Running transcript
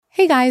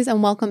Hey guys,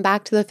 and welcome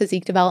back to the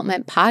Physique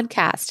Development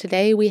Podcast.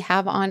 Today we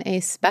have on a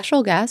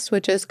special guest,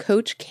 which is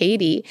Coach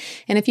Katie.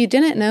 And if you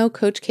didn't know,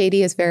 Coach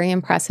Katie is very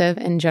impressive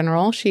in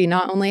general. She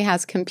not only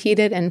has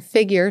competed in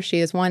figure, she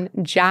is one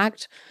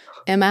jacked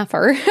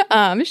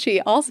MFer.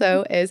 She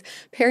also is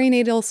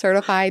perinatal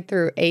certified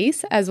through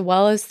ACE as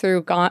well as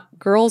through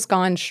Girls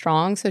Gone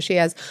Strong. So she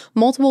has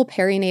multiple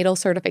perinatal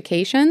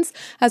certifications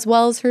as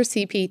well as her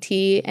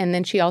CPT. And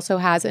then she also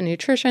has a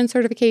nutrition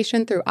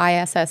certification through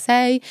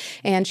ISSA.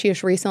 And she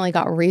just recently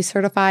got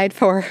recertified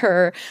for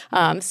her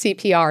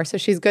CPR. So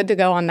she's good to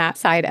go on that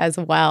side as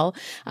well.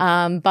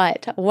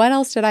 But what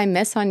else did I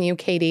miss on you,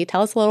 Katie?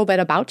 Tell us a little bit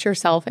about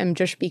yourself and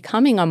just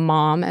becoming a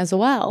mom as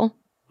well.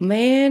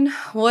 Man,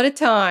 what a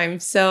time.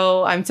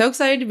 So I'm so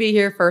excited to be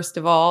here, first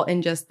of all.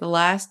 And just the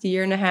last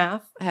year and a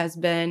half has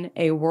been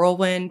a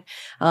whirlwind.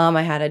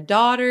 I had a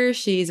daughter.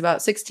 She's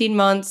about 16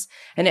 months.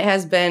 And it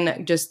has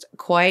been just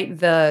quite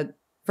the,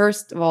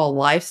 first of all,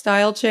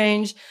 lifestyle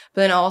change,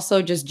 but then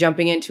also just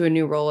jumping into a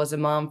new role as a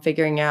mom,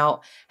 figuring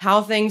out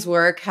how things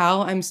work,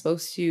 how I'm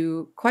supposed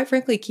to, quite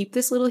frankly, keep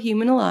this little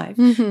human alive,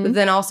 but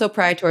then also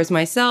prioritize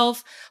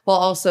myself while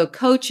also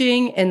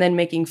coaching and then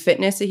making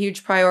fitness a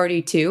huge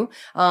priority too.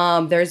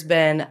 There's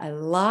been a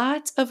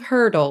lot of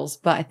hurdles,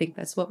 but I think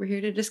that's what we're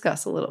here to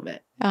discuss a little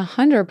bit.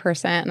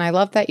 100%. And I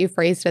love that you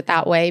phrased it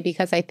that way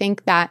because I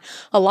think that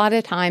a lot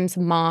of times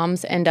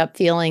moms end up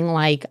feeling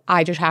like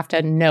I just have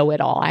to know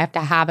it all. I have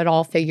to have it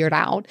all figured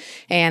out.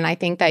 And I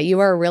think that you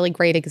are a really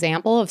great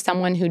example of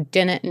someone who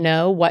didn't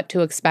know what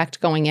to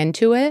expect going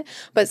into it,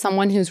 but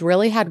someone who's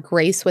really had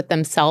grace with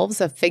themselves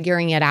of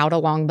figuring it out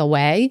along the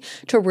way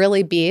to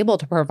really be able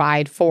to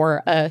provide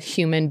for a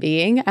human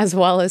being as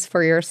well as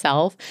for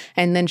yourself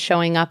and then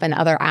showing up in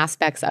other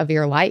aspects of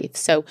your life.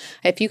 So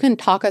if you can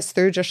talk us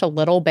through just a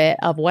little bit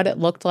of what it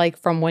looked like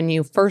from when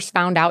you first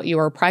found out you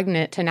were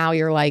pregnant to now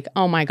you're like,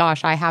 oh my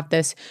gosh, I have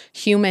this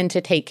human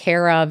to take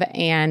care of.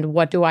 And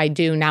what do I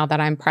do now that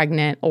I'm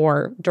pregnant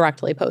or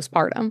directly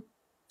postpartum?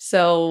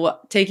 So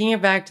taking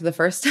it back to the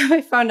first time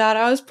I found out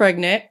I was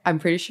pregnant, I'm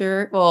pretty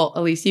sure, well,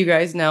 at least you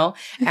guys know,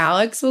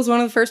 Alex was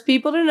one of the first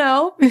people to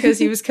know because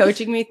he was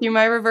coaching me through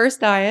my reverse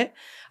diet.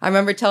 I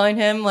remember telling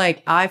him,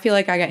 like, I feel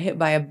like I got hit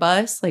by a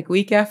bus like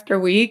week after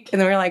week. And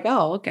then we were like,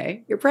 oh,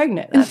 okay, you're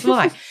pregnant. That's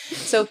why.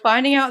 So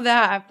finding out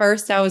that at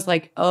first I was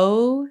like,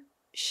 oh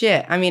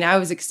shit. I mean, I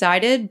was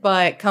excited,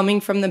 but coming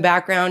from the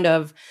background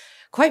of,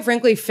 quite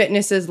frankly,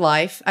 fitness is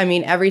life. I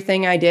mean,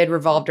 everything I did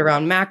revolved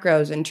around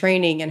macros and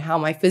training and how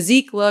my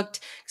physique looked,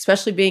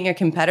 especially being a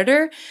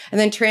competitor, and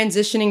then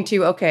transitioning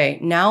to, okay,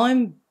 now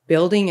I'm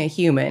building a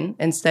human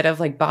instead of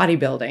like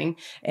bodybuilding.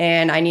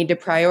 And I need to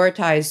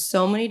prioritize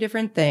so many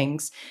different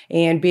things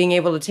and being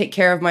able to take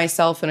care of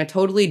myself in a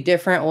totally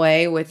different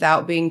way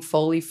without being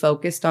fully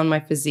focused on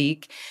my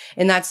physique.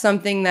 And that's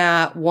something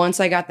that once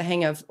I got the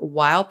hang of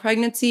while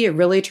pregnancy, it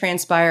really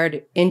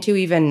transpired into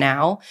even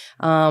now.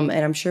 And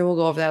I'm sure we'll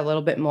go over that a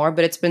little bit more,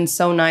 but it's been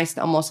so nice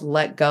to almost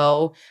let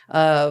go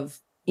of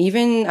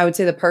even, I would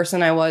say, the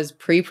person I was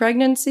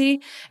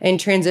pre-pregnancy and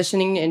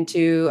transitioning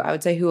into, I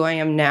would say, who I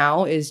am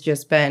now is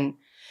just been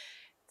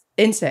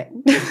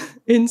insane,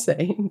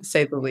 insane, to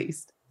say the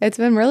least. It's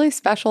been really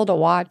special to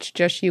watch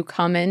just you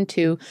come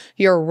into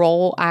your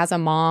role as a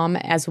mom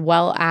as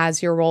well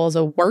as your role as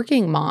a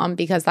working mom,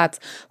 because that's,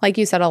 like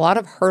you said, a lot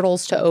of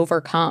hurdles to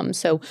overcome.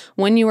 So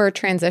when you were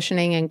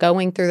transitioning and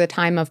going through the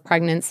time of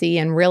pregnancy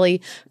and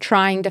really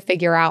trying to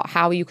figure out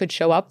how you could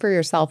show up for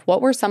yourself,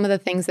 what were some of the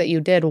things that you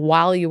did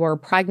while you were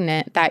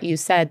pregnant that you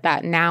said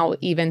that now,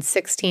 even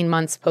 16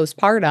 months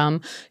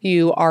postpartum,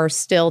 you are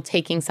still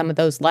taking some of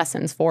those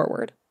lessons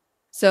forward?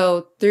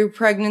 So through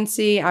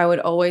pregnancy, I would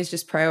always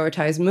just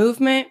prioritize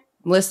movement,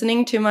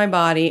 listening to my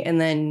body, and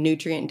then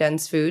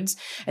nutrient-dense foods.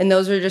 And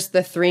those are just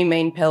the three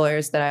main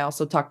pillars that I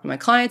also talk to my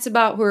clients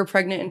about who are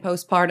pregnant and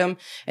postpartum.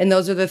 And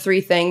those are the three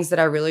things that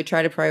I really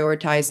try to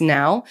prioritize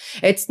now.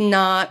 It's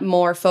not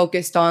more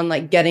focused on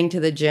like getting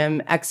to the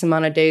gym X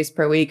amount of days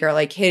per week or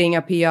like hitting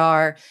a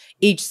PR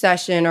each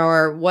session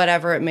or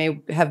whatever it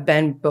may have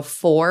been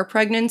before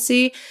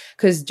pregnancy.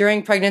 Because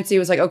during pregnancy, it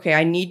was like, okay,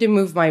 I need to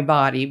move my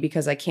body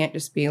because I can't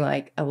just be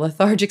like a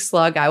lethargic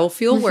slug. I will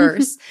feel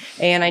worse.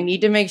 And I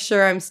need to make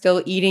sure I'm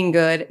still eating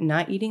good,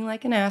 not eating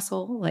like an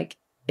asshole. Like,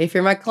 if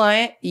you're my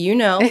client, you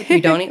know you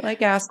don't eat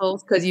like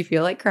assholes because you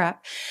feel like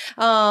crap.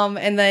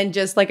 And then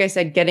just like I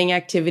said, getting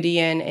activity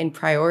in and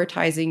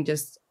prioritizing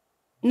just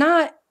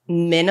not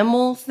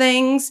minimal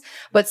things,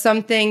 but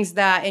some things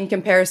that in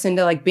comparison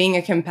to like being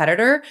a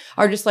competitor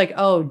are just like,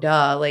 oh,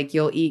 duh, like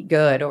you'll eat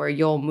good or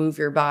you'll move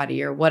your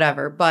body or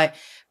whatever. But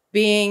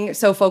being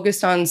so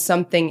focused on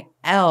something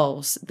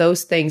else,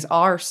 those things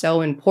are so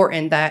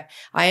important that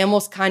I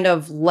almost kind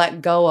of let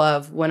go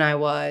of when I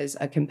was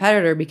a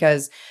competitor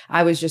because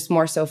I was just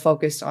more so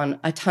focused on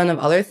a ton of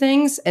other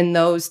things. And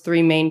those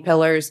three main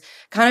pillars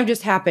kind of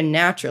just happen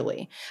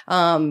naturally.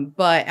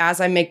 But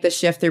as I make the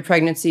shift through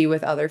pregnancy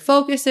with other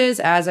focuses,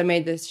 as I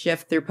made this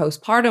shift through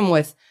postpartum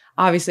with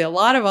obviously a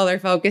lot of other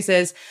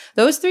focuses,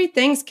 those three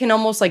things can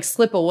almost like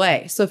slip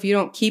away. So if you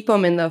don't keep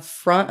them in the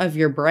front of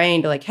your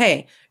brain to like,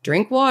 hey,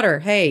 drink water,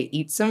 hey,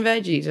 eat some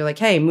veggies, or like,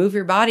 hey, move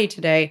your body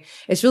today,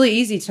 it's really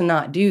easy to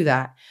not do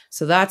that.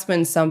 So that's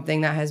been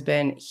something that has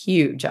been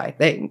huge, I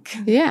think.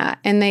 Yeah.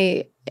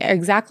 And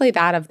exactly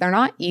that of they're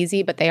not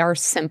easy, but they are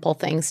simple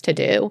things to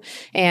do.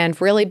 And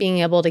really being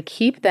able to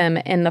keep them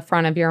in the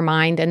front of your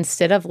mind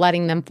instead of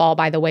letting them fall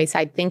by the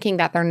wayside, thinking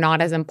that they're not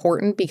as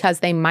important because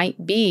they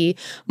might be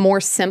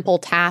more simple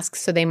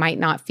tasks. So they might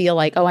not feel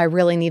like, oh, I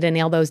really need to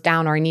nail those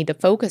down or I need to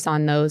focus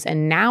on those.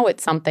 And now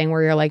it's something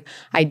where you're like,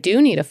 I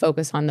do need to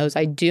focus on those.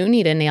 I do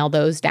need to nail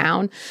those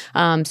down.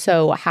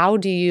 So how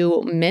do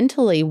you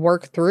mentally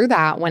work through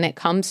that when it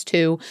comes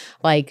to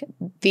like,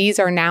 these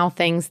are now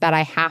things that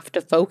I have to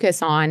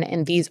focus on,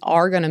 and these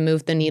are going to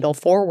move the needle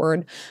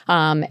forward,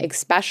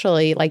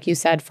 especially, like you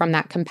said, from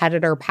that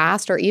competitor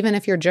past, or even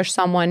if you're just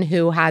someone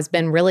who has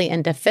been really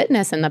into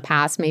fitness in the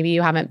past, maybe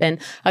you haven't been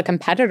a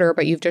competitor,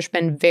 but you've just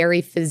been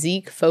very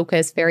physique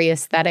focused, very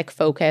aesthetic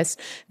focused,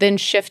 then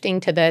shifting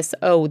to this,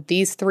 oh,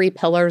 these three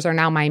pillars are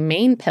now my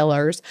main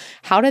pillars.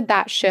 How did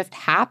that shift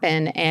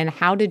happen? And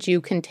how did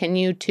you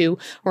continue to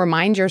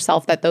remind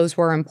yourself that those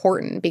were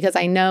important? Because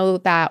I know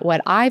that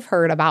what I've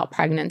heard about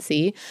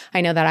pregnancy,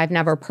 I know that I've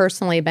never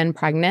personally been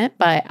pregnant,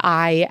 but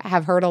I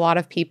have heard a lot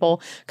of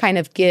people kind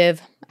of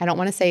give, I don't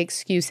want to say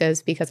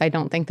excuses because I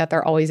don't think that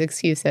they're always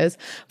excuses,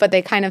 but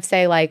they kind of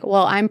say like,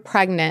 well, I'm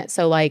pregnant,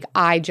 so like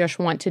I just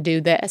want to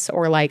do this,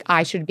 or like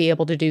I should be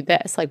able to do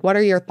this. Like, what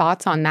are your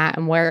thoughts on that?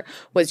 And where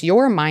was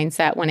your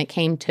mindset when it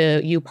came to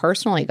you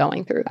personally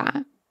going through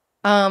that?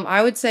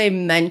 I would say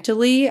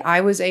mentally,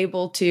 I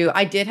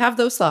did have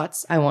those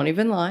thoughts. I won't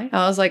even lie.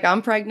 I was like,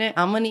 I'm pregnant.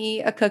 I'm going to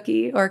eat a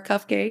cookie or a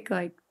cupcake.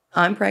 Like,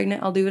 I'm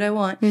pregnant. I'll do what I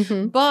want.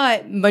 Mm-hmm.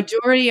 But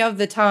majority of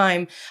the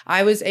time,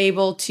 I was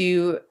able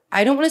to,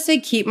 I don't want to say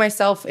keep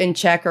myself in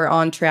check or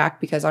on track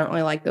because I don't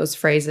really like those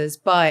phrases,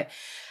 but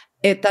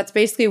that's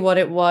basically what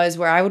it was,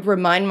 where I would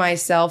remind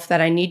myself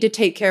that I need to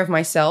take care of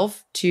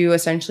myself to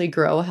essentially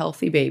grow a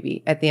healthy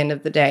baby at the end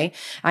of the day.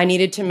 I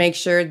needed to make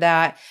sure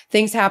that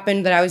things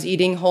happened, that I was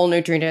eating whole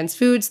nutrient-dense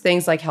foods,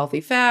 things like healthy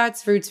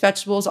fats, fruits,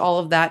 vegetables, all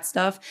of that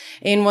stuff.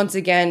 And once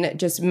again,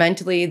 just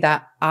mentally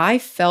that I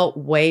felt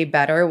way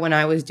better when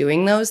I was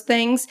doing those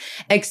things,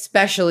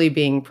 especially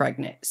being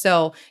pregnant.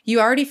 So you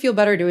already feel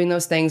better doing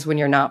those things when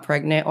you're not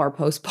pregnant or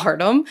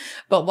postpartum.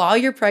 But while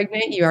you're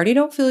pregnant, you already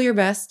don't feel your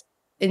best.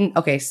 And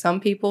okay, some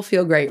people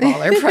feel great while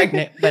they're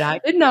pregnant, but I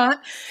did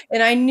not.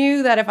 And I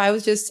knew that if I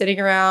was just sitting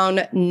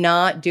around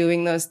not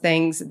doing those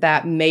things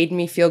that made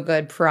me feel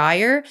good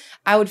prior,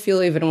 I would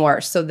feel even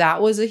worse. So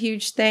that was a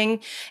huge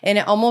thing. And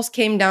it almost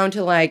came down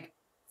to like,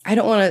 I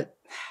don't want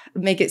to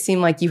make it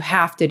seem like you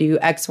have to do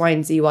X, Y,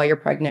 and Z while you're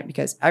pregnant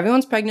because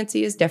everyone's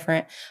pregnancy is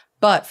different.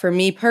 But for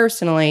me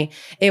personally,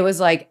 it was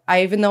like,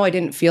 even though I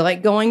didn't feel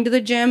like going to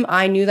the gym,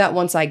 I knew that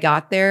once I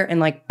got there and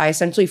like I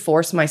essentially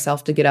forced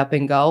myself to get up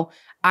and go,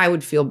 I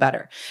would feel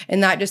better.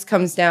 And that just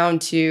comes down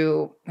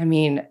to, I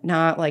mean,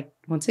 not like,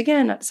 once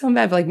again, not to sound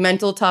bad, but like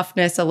mental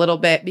toughness a little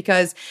bit,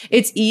 because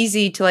it's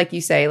easy to, like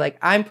you say, like,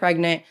 I'm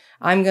pregnant,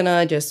 I'm going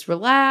to just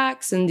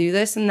relax and do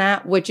this and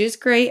that, which is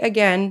great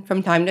again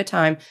from time to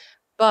time.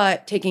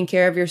 But taking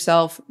care of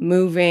yourself,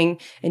 moving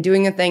and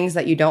doing the things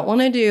that you don't want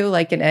to do,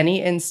 like in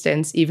any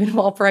instance, even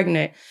while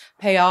pregnant,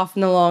 pay off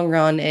in the long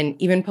run. And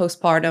even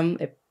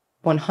postpartum, it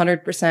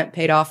 100%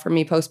 paid off for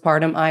me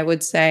postpartum, I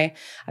would say.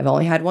 I've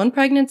only had one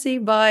pregnancy,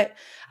 but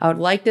I would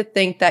like to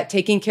think that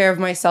taking care of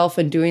myself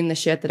and doing the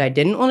shit that I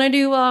didn't want to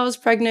do while I was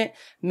pregnant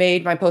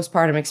made my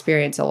postpartum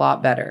experience a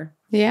lot better.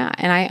 Yeah.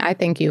 And I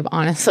think you've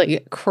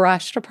honestly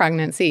crushed a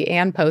pregnancy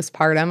and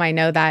postpartum. I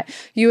know that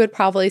you would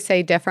probably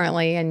say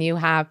differently, and you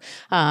have,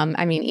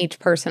 I mean, each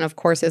person, of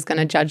course, is going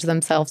to judge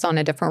themselves on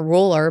a different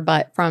ruler,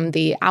 but from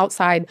the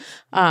outside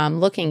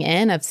looking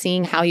in of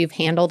seeing how you've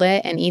handled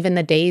it, and even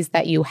the days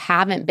that you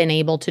haven't been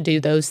able to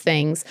do those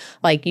things,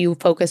 like you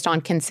focused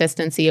on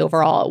consistency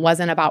overall. It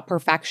wasn't about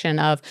perfection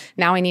of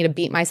now I need to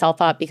beat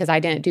myself up because I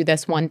didn't do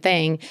this one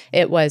thing.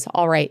 It was,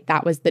 all right,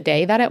 that was the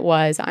day that it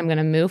was. I'm going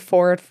to move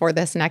forward for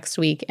this next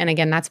week. And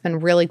again, that's been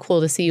really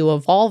cool to see you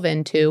evolve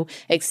into,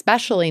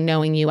 especially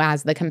knowing you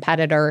as the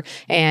competitor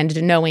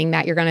and knowing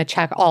that you're going to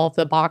check all of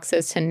the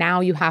boxes, to now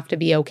you have to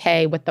be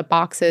okay with the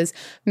boxes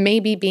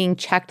maybe being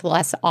checked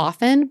less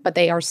often, but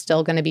they are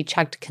still going to be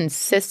checked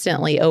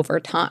consistently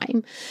over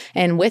time.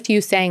 And with you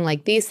saying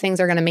like these things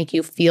are going to make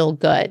you feel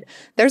good,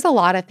 there's a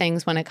lot of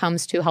things when it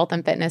comes to health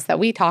and fitness that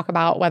we talk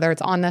about, whether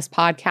it's on this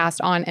podcast,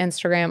 on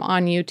Instagram,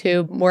 on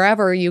YouTube,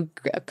 wherever you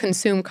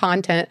consume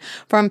content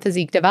from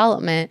physique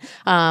development,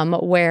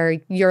 where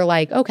you're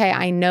like, okay,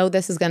 I know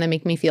this is going to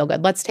make me feel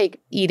good. Let's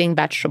take eating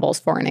vegetables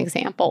for an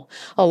example.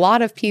 A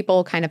lot of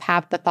people kind of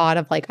have the thought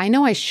of like, I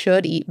know I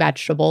should eat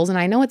vegetables and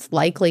I know it's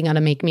likely going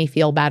to make me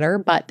feel better,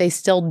 but they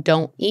still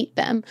don't eat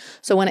them.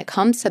 So when it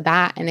comes to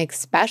that, and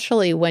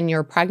especially when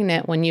you're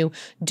pregnant, when you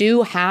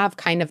do have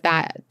kind of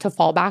that to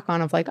fall back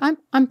on of like,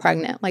 I'm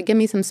pregnant, like give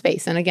me some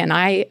space. And again,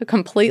 I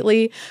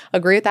completely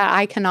agree with that.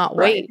 I cannot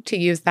wait to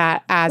use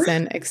that as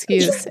an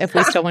excuse if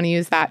we still want to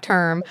use that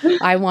term.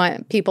 I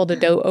want people to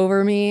dote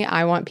over me.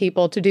 I want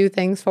people to do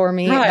things for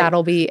me. Right.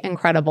 That'll be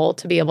incredible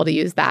to be able to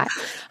use that.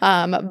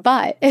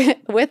 But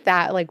with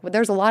that, like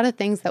there's a lot of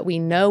things that we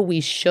know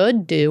we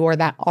should do or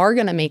that are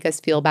going to make us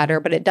feel better,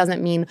 but it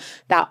doesn't mean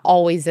that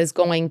always is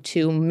going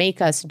to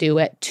make us do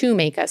it to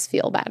make us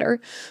feel better.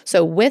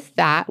 So with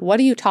that, what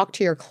do you talk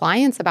to your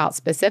clients about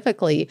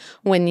specifically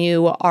when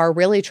you are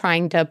really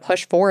trying to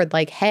push forward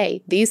like,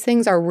 hey, these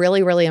things are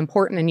really, really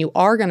important and you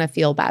are going to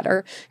feel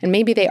better. And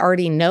maybe they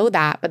already know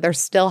that, but they're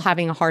still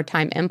having a hard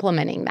time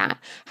implementing that.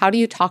 How do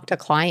you talk to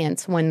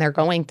clients when they're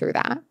going through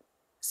that?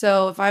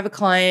 So if I have a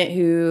client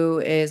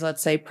who is,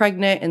 let's say,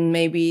 pregnant and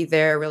maybe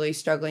they're really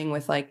struggling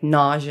with like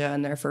nausea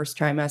in their first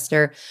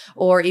trimester,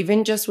 or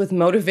even just with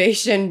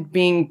motivation,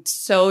 being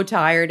so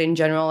tired in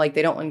general, like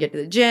they don't want to get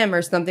to the gym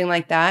or something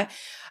like that,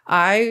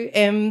 I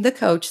am the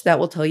coach that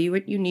will tell you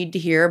what you need to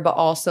hear, but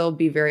also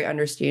be very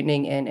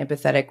understanding and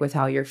empathetic with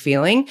how you're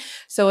feeling.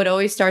 So it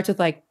always starts with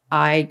like,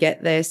 I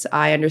get this.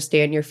 I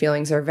understand your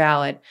feelings are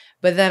valid.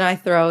 But then I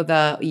throw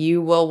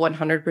you will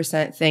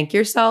 100% thank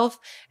yourself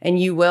and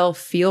you will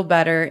feel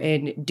better.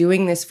 And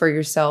doing this for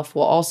yourself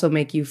will also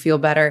make you feel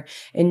better.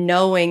 And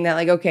knowing that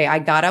like, okay, I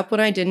got up when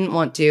I didn't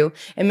want to.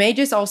 It may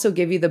just also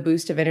give you the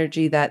boost of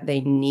energy that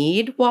they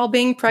need while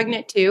being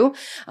pregnant too.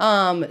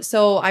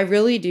 So I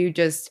really do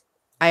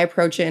I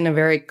approach it in a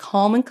very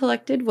calm and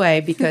collected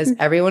way because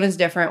everyone is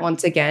different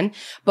once again,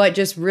 but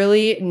just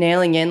really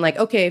nailing in like,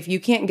 okay, if you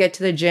can't get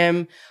to the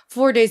gym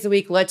 4 days a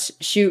week, let's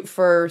shoot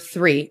for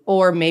 3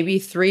 or maybe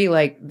 3,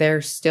 like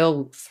they're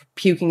still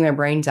puking their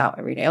brains out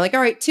every day. Like,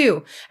 all right,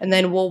 2. And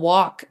then we'll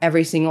walk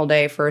every single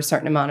day for a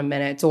certain amount of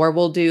minutes, or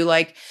we'll do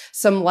like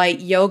some light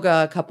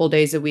yoga a couple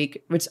days a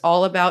week. It's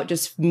all about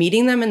just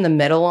meeting them in the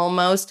middle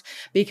almost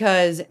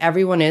because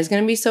everyone is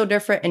going to be so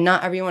different and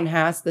not everyone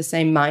has the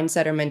same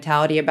mindset or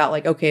mentality about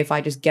like, okay, if I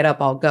just get up,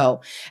 I'll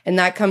go. And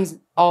that comes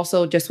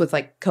also just with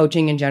like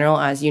coaching in general,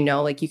 as you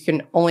know, like you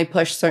can only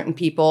push certain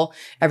people.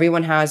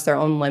 Everyone has their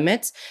own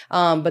limits.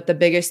 But the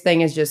biggest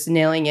thing is just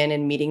nailing in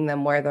and meeting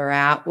them where they're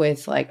at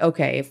with like,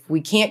 okay, if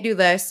we can't do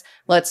this,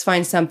 let's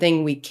find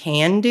something we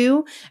can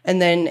do.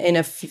 And then in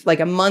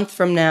a month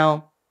from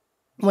now,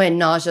 when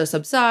nausea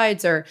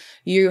subsides or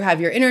you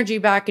have your energy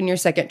back in your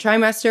second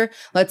trimester,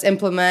 let's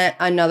implement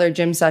another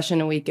gym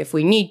session a week if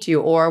we need to,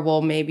 or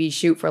we'll maybe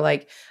shoot for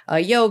like a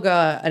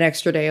yoga an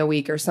extra day a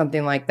week or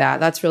something like that.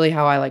 That's really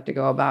how I like to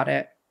go about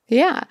it.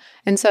 Yeah.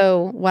 And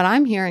so what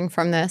I'm hearing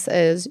from this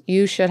is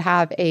you should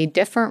have a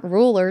different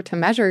ruler to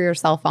measure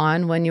yourself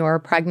on when you are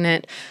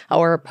pregnant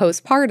or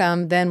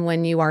postpartum than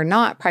when you are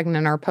not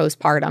pregnant or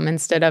postpartum.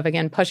 Instead of,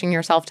 again, pushing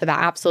yourself to the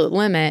absolute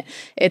limit,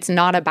 it's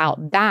not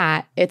about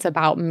that. It's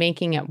about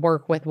making it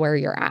work with where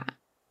you're at.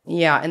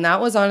 Yeah. And that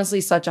was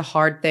honestly such a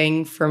hard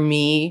thing for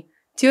me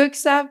to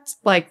accept.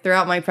 Like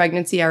throughout my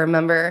pregnancy, I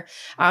remember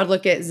I would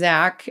look at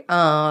Zach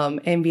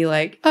and be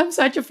like, I'm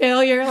such a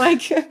failure.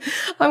 Like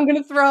I'm going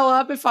to throw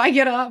up if I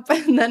get up.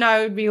 And then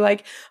I would be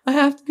like, I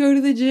have to go to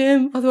the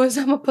gym. Otherwise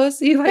I'm a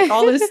pussy, like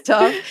all this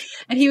stuff.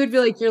 And he would be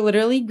like, you're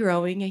literally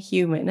growing a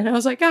human. And I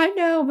was like, I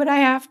know, but I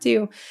have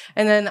to.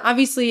 And then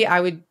obviously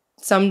I would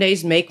some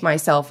days make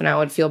myself and I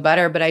would feel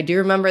better. But I do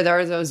remember there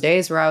were those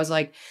days where I was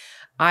like,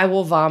 I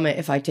will vomit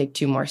if I take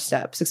 2 more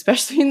steps,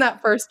 especially in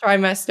that first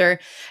trimester.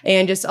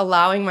 And just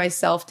allowing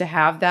myself to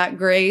have that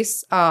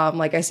grace,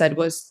 like I said,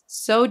 was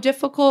so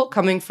difficult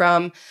coming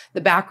from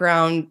the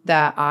background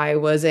that I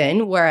was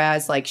in.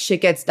 Whereas like shit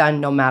gets done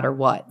no matter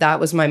what. That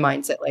was my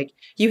mindset. Like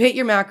you hit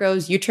your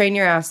macros, you train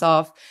your ass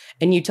off,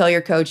 and you tell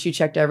your coach you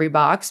checked every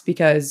box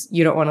because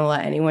you don't want to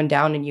let anyone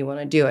down and you want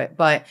to do it.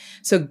 But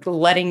so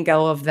letting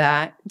go of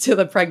that to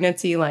the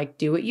pregnancy, like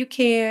do what you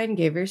can,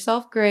 give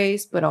yourself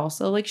grace, but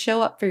also like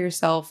show up for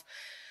yourself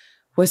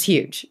was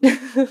huge.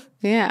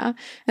 Yeah.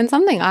 And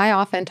something I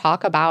often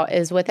talk about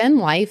is within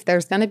life,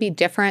 there's going to be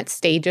different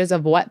stages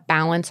of what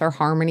balance or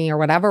harmony or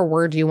whatever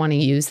word you want to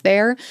use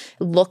there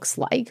looks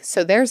like.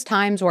 So there's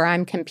times where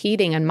I'm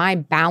competing and my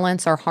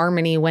balance or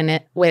harmony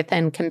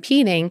within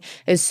competing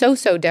is so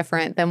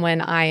different than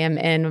when I am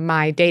in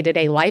my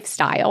day-to-day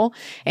lifestyle.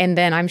 And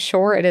then I'm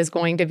sure it is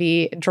going to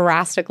be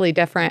drastically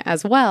different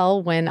as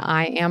well when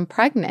I am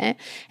pregnant,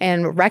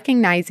 and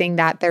recognizing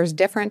that there's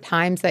different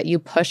times that you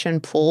push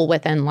and pull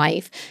within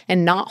life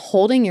and not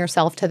holding yourself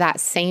yourself to that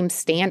same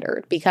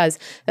standard, because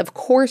of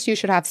course you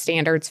should have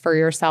standards for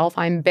yourself.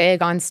 I'm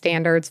big on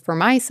standards for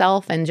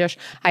myself, and just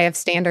I have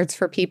standards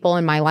for people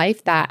in my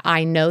life that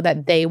I know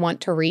that they want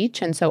to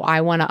reach. And so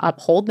I want to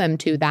uphold them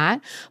to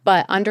that.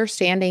 But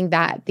understanding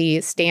that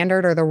the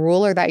standard or the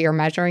ruler that you're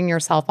measuring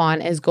yourself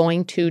on is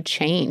going to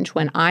change.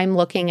 When I'm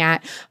looking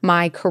at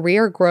my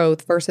career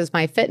growth versus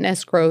my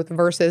fitness growth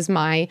versus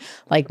my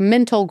like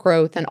mental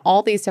growth and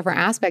all these different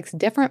aspects,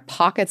 different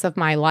pockets of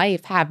my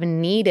life have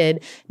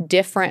needed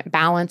different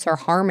balance or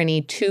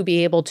harmony to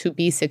be able to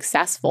be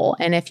successful.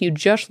 And if you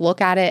just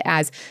look at it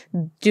as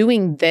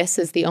doing this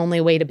is the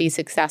only way to be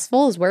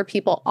successful, is where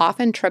people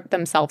often trip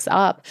themselves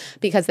up,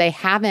 because they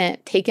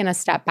haven't taken a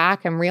step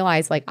back and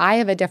realized, like, I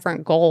have a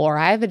different goal, or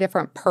I have a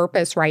different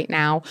purpose right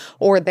now,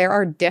 or there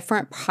are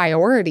different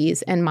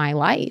priorities in my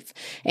life.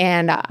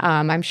 And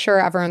I'm sure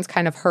everyone's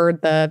kind of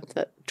heard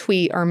the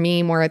tweet or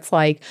meme where it's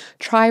like,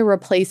 try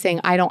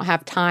replacing I don't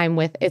have time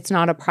with it's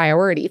not a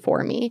priority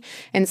for me.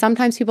 And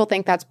sometimes people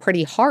think that's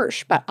pretty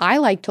harsh, but I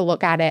like to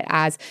look at it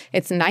as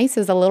it's nice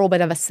as a little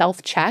bit of a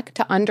self-check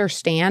to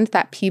understand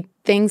that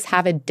things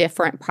have a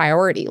different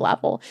priority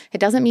level. It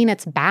doesn't mean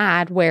it's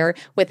bad, where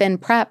within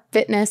prep,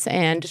 fitness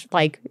and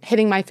like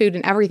hitting my food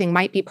and everything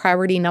might be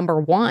priority number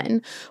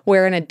 1,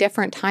 where in a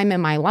different time in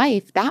my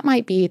life, that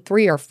might be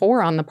 3 or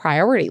 4 on the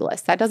priority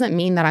list. That doesn't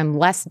mean that I'm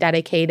less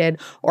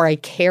dedicated or I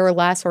care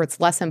less or it's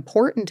less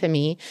important to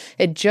me.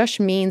 It just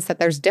means that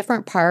there's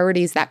different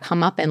priorities that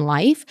come up in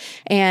life,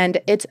 and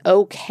it's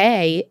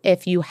okay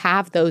if you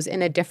have those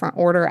in a different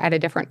order at a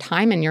different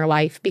time in your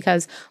life,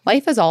 because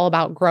life is all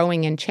about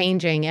growing and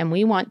changing, and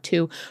we want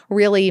to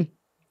really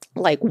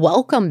like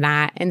welcome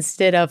that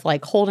instead of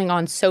like holding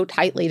on so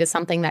tightly to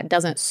something that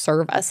doesn't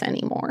serve us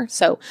anymore.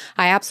 So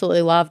I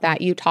absolutely love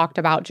that you talked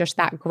about just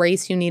that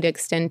grace you need to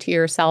extend to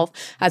yourself,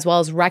 as well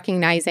as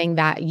recognizing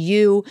that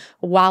you,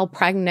 while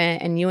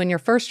pregnant, and you in your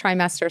first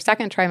trimester,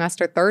 second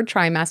trimester, third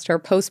trimester,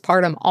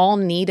 postpartum, all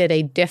needed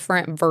a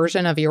different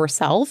version of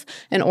yourself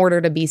in order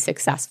to be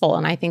successful.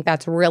 And I think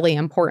that's really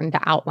important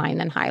to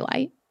outline and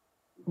highlight.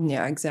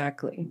 Yeah,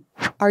 exactly.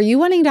 Are you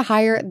wanting to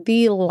hire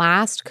the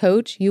last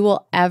coach you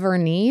will ever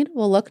need?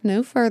 Well, look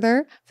no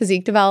further.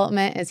 Physique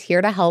Development is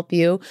here to help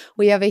you.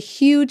 We have a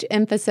huge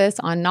emphasis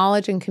on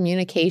knowledge and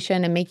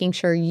communication and making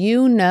sure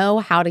you know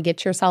how to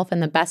get yourself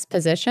in the best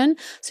position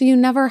so you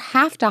never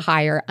have to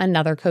hire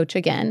another coach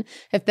again.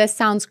 If this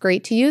sounds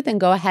great to you, then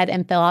go ahead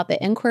and fill out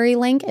the inquiry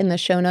link in the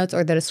show notes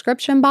or the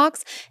description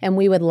box, and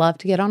we would love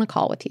to get on a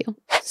call with you.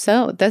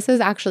 So this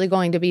is actually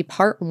going to be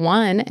part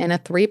 1 in a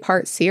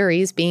 3-part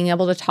series, being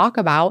able to talk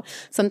about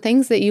some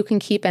things that you can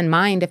keep in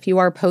mind if you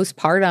are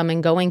postpartum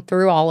and going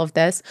through all of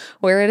this,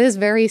 where it is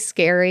very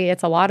scary.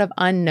 It's a lot of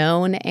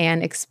unknown,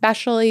 and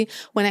especially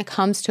when it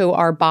comes to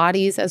our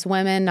bodies as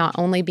women, not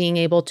only being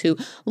able to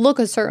look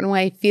a certain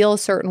way, feel a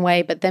certain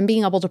way, but then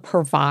being able to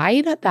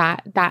provide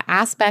that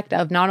aspect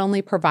of not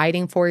only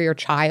providing for your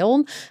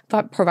child,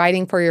 but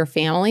providing for your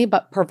family,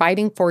 but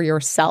providing for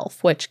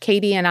yourself, which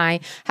Katie and I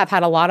have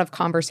had a lot of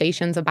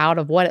conversations about,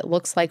 of what it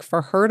looks like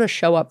for her to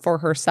show up for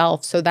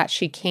herself so that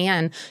she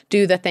can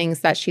do the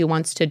things that she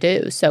wants to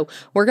do. So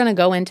we're going to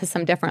go into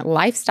some different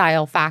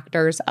lifestyle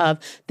factors of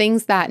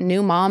things that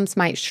new moms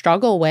might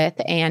struggle with,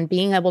 and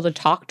being able to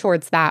talk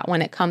towards that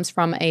when it comes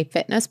from a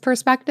fitness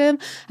perspective,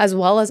 as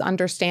well as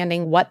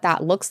understanding what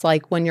that looks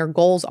like when your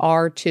goals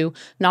are to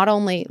not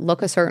only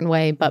look a certain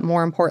way, but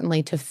more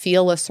importantly, to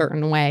feel a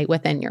certain way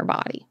within your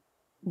body.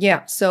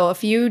 Yeah. So a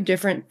few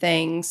different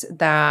things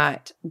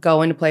that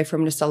go into play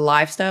from just a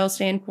lifestyle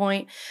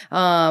standpoint.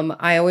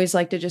 I always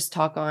like to just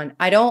talk on,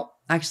 I don't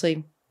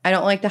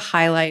like to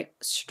highlight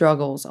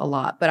struggles a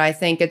lot, but I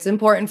think it's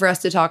important for us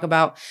to talk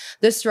about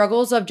the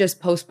struggles of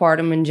just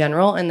postpartum in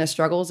general and the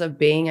struggles of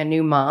being a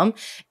new mom.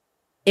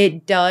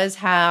 It does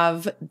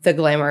have the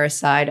glamorous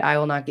side. I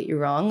will not get you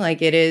wrong.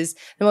 Like, it is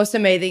the most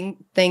amazing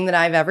thing that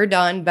I've ever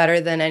done,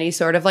 better than any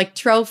sort of like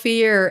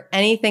trophy or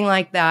anything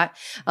like that.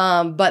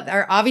 But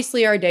there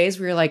obviously are days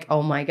where you're like,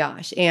 oh my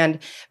gosh. And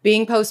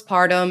being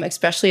postpartum,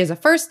 especially as a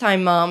first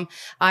time mom,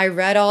 I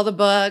read all the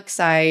books,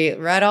 I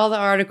read all the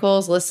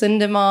articles,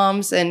 listened to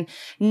moms, and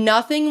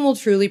nothing will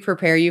truly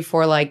prepare you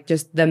for like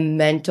just the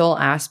mental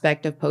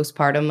aspect of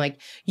postpartum. Like,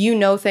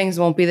 things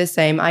won't be the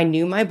same. I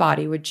knew my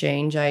body would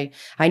change. I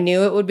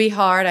knew it would be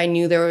hard. I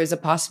knew there was a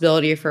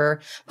possibility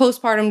for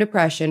postpartum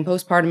depression,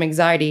 postpartum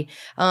anxiety.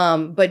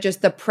 But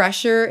just the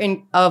pressure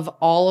of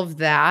all of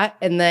that,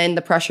 and then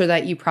the pressure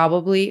that you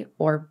probably,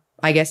 or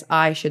I guess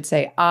I should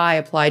say, I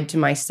applied to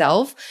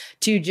myself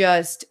to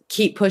just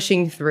keep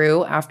pushing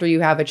through after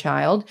you have a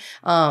child,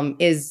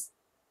 is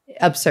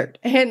absurd.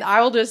 And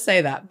I will just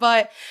say that.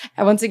 But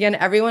once again,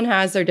 everyone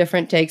has their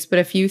different takes, but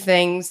a few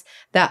things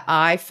that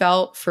I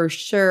felt for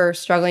sure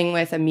struggling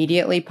with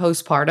immediately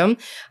postpartum,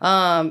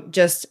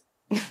 just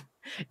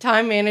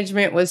Time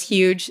management was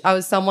huge. I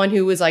was someone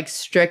who was like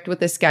strict with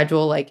the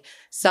schedule, like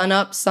sun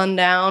up,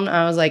 sundown.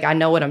 I was like, I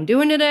know what I'm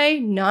doing today,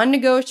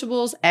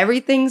 non-negotiables,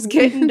 everything's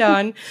getting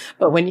done.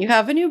 But when you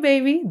have a new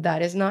baby,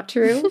 that is not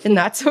true, and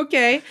that's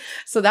okay.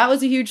 So that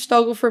was a huge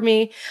struggle for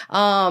me.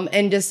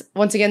 And just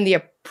once again,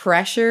 the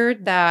pressure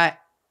that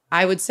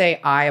I would say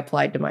I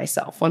applied to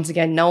myself. Once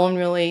again, no one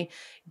really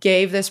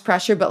gave this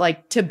pressure, but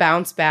like to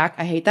bounce back.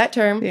 I hate that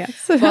term.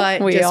 Yes.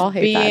 But We all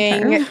hate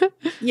that term.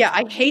 Yeah,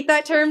 I hate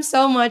that term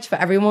so much, but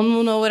everyone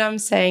will know what I'm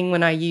saying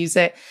when I use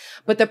it.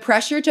 But the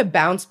pressure to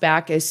bounce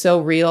back is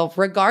so real,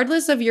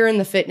 regardless of you're in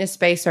the fitness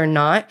space or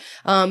not.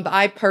 But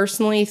I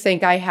personally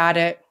think I had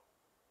it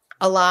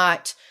a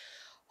lot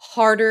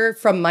harder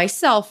from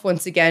myself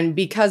once again,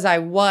 because I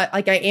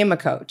am a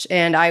coach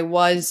and I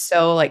was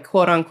so like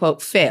quote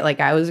unquote fit. Like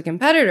I was a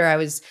competitor. I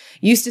was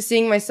used to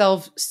seeing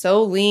myself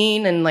so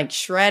lean and like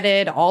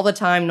shredded all the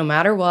time, no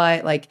matter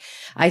what. Like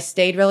I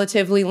stayed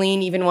relatively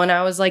lean even when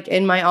I was like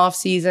in my off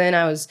season.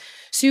 I was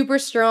super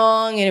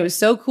strong and it was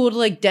so cool to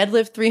like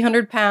deadlift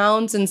 300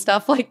 pounds and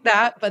stuff like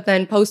that. But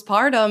then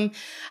postpartum,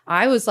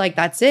 I was like,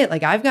 that's it.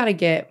 Like I've got to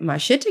get my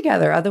shit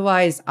together.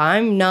 Otherwise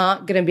I'm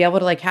not going to be able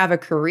to like have a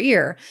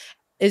career,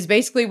 is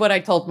basically what I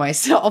told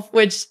myself,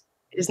 which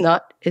is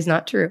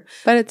not true.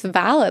 But it's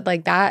valid.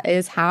 Like that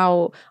is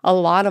how a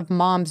lot of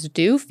moms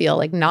do feel.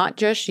 Like not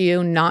just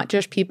you, not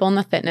just people in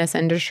the fitness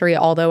industry,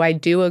 although I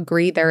do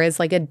agree there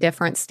is like a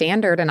different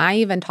standard. And I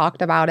even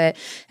talked about it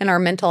in our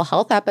mental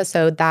health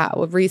episode that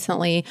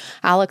recently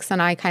Alex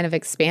and I kind of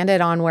expanded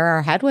on where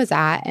our head was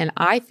at. And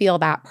I feel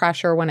that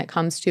pressure when it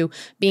comes to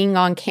being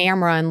on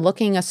camera and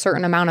looking a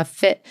certain amount of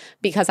fit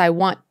because I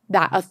want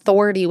that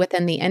authority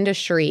within the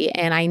industry.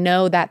 And I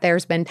know that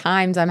there's been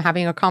times I'm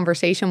having a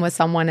conversation with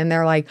someone and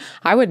they're like,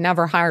 I would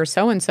never hire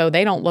so-and-so.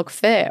 They don't look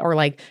fit. Or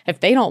like,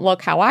 if they don't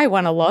look how I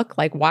want to look,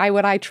 like, why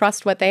would I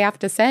trust what they have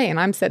to say? And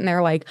I'm sitting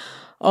there like,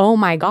 oh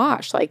my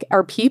gosh, like,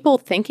 are people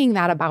thinking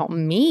that about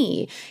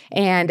me?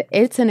 And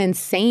it's an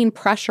insane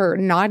pressure,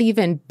 not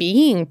even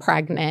being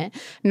pregnant,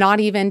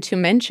 not even to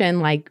mention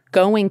like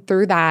going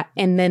through that.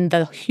 And then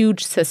the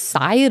huge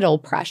societal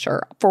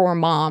pressure for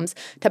moms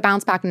to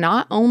bounce back,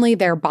 not only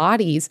their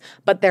bodies,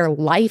 but their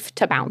life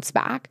to bounce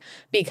back.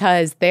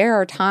 Because there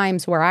are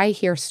times where I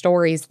hear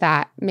stories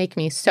that make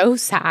me so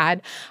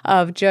sad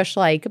of just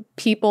like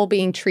people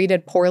being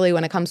treated poorly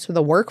when it comes to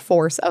the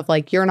workforce of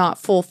like, you're not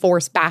full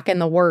force back in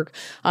the work.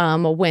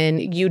 When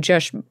you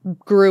just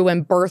grew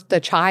and birthed a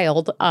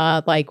child,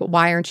 like,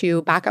 why aren't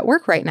you back at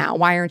work right now?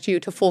 Why aren't you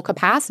to full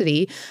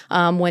capacity?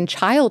 When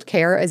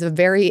childcare is a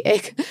very,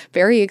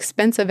 very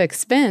expensive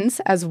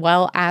expense, as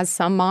well as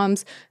some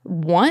moms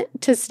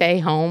want to stay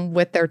home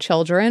with their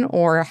children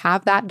or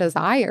have that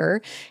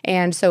desire.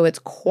 And so it's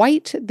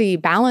quite the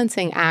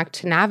balancing act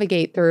to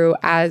navigate through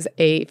as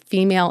a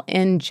female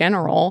in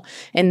general,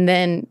 and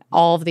then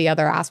all of the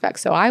other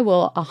aspects. So I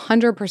will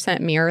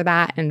 100% mirror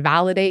that and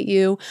validate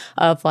you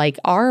of like,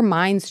 our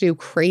minds do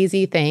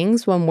crazy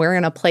things when we're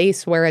in a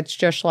place where it's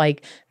just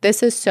like,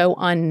 this is so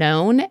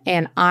unknown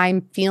and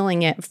I'm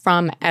feeling it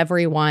from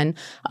everyone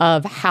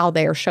of how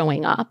they're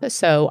showing up.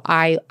 So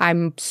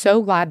I'm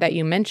so glad that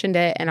you mentioned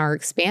it and are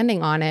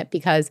expanding on it,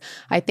 because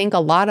I think a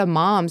lot of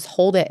moms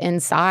hold it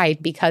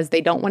inside because they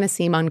don't want to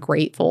seem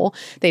ungrateful.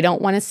 They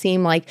don't want to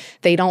seem like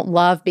they don't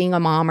love being a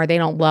mom or they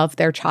don't love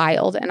their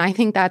child. And I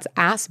think that's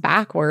ass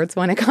backwards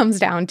when it comes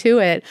down to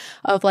it,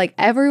 of like,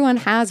 everyone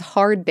has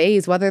hard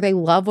days, whether they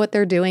love what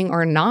they're doing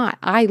or not.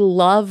 I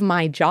love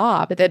my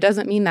job. That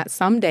doesn't mean that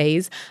some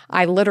days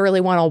I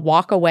literally want to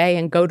walk away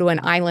and go to an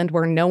island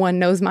where no one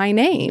knows my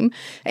name.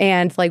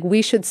 And like,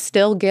 we should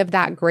still give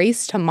that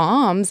grace to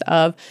moms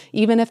of,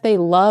 even if they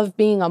love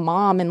being a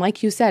mom, and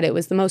like you said, it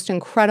was the most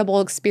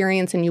incredible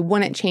experience and you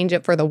wouldn't change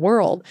it for the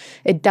world.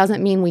 It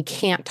doesn't mean we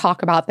can't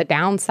talk about the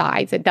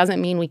downsides. It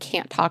doesn't mean we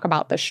can't talk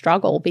about the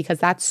struggle, because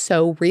that's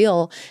so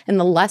real. And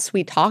the less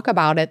we talk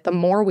about it, the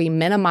more we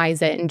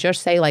minimize it and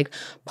just say like,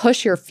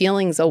 push your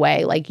feelings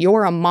away. Like,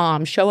 you're a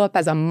mom, show up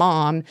as a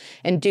mom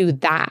and do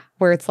that,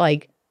 where it's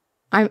like,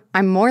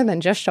 I'm more than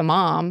just a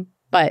mom,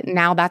 but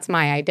now that's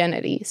my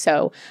identity.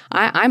 So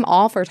I'm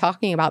all for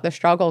talking about the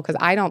struggle, because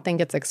I don't think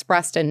it's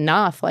expressed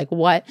enough, like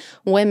what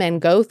women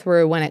go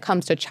through when it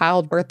comes to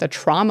childbirth, the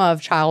trauma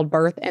of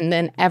childbirth, and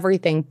then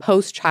everything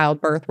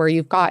post-childbirth, where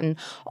you've gotten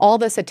all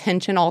this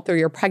attention all through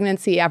your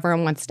pregnancy.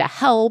 Everyone wants to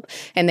help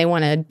and they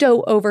want to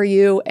dote over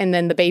you. And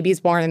then the baby's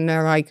born and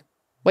they're like,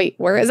 wait,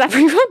 where is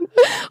everyone?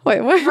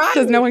 Wait, what? Right.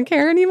 Does no one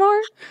care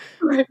anymore?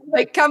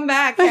 Like, come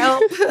back,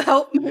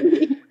 help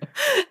me.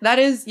 That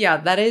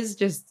is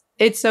just,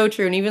 it's so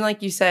true. And even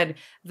like you said,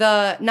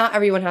 not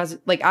everyone has,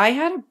 like, I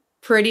had a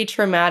pretty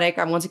traumatic,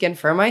 I'm once again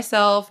for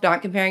myself,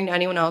 not comparing to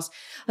anyone else,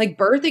 like,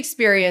 birth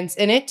experience.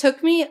 And it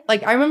took me,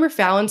 like, I remember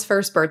Fallon's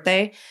first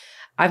birthday.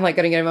 I'm like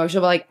going to get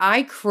emotional, but like,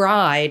 I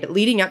cried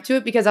leading up to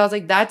it, because I was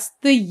like, that's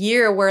the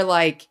year where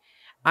like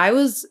I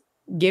was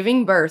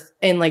giving birth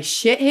and like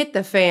shit hit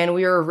the fan.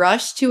 We were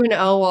rushed to an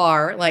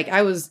OR. Like,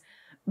 I was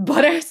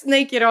butt-ass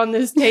naked on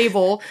this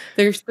table.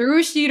 They threw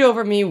a sheet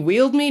over me,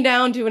 wheeled me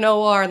down to an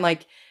OR, and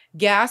like,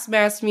 gas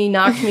masked me,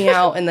 knocked me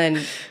out, and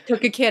then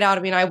took a kid out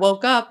of me. And I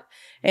woke up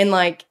and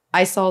like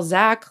I saw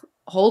Zach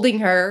holding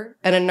her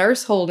and a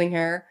nurse holding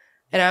her.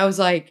 And I was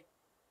like,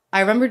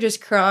 I remember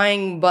just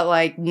crying, but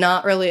like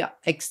not really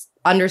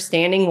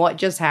understanding what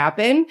just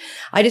happened.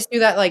 I just knew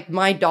that like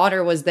my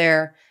daughter was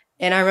there.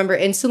 And I remember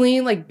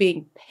instantly like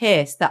being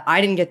pissed that I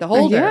didn't get to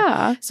hold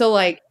her. So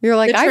like you're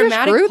like, I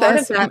just grew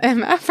this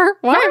effort.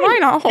 Why am I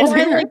not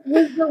holding her?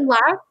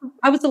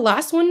 I was the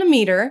last one to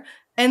meet her.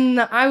 And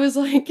I was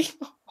like,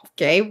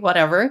 okay,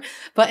 whatever.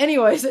 But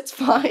anyways, it's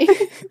fine.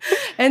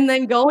 And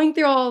then going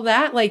through all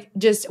that, like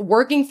just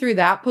working through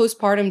that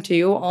postpartum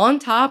too, on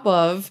top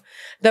of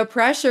the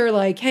pressure,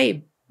 like,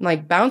 hey,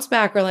 like bounce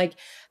back, or like,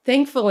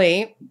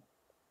 thankfully,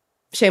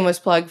 shameless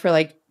plug for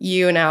like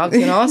you and Alex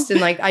and Austin,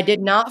 like I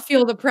did not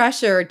feel the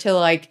pressure to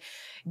like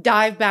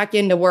dive back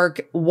into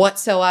work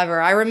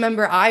whatsoever. I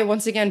remember I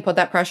once again put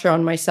that pressure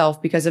on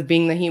myself because of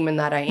being the human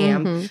that I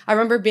am. Mm-hmm. I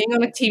remember being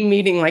on a team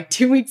meeting like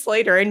 2 weeks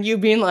later and you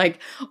being like,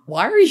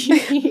 why are you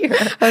here?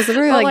 I was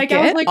literally like,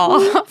 get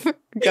off.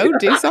 Go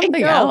do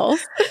something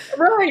else.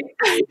 Right.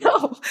 I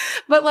know.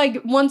 But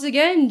like, once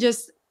again,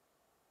 just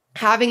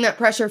having that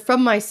pressure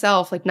from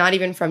myself, like not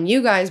even from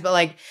you guys, but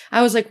like,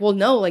 I was like, well,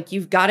 no, like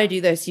you've got to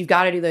do this. You've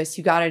got to do this.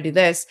 You got to do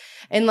this.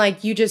 And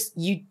like, you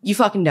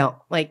fucking don't.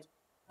 Like,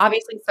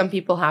 obviously some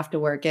people have to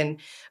work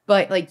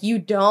but like you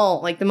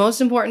don't. Like the most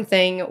important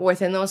thing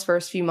within those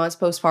first few months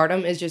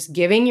postpartum is just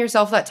giving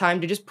yourself that time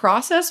to just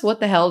process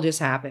what the hell just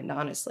happened,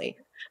 honestly.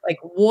 Like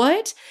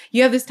what?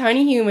 You have this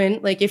tiny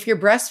human, like if you're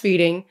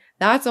breastfeeding,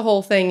 that's a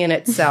whole thing in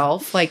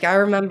itself. Like I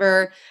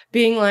remember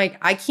being like,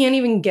 I can't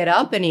even get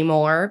up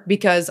anymore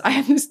because I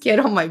have this kid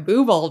on my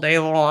boob all day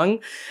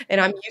long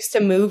and I'm used to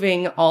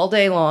moving all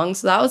day long.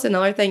 So that was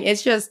another thing.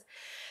 It's just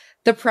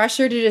the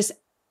pressure to just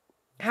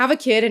have a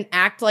kid and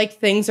act like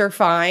things are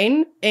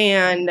fine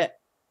and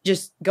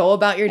just go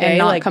about your day. And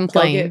not like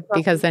complain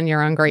because then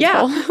you're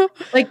ungrateful. Yeah.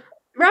 Like,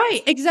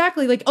 right.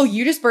 Exactly. Like, oh,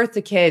 you just birthed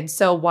a kid.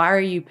 So why are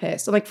you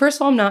pissed? I'm like, first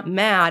of all, I'm not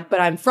mad,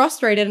 but I'm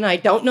frustrated and I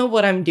don't know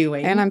what I'm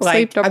doing. And I'm like,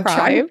 sleep deprived. I'm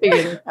trying to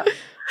figure this out.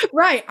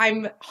 Right.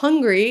 I'm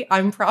hungry.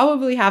 I'm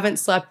probably haven't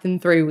slept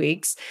in 3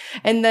 weeks.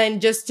 And then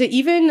just to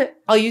even,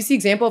 I'll use the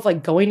example of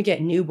like going to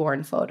get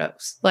newborn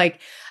photos. Like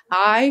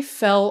I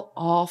felt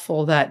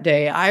awful that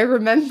day. I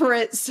remember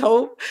it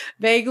so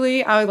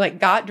vaguely. I like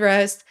got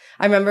dressed.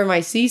 I remember my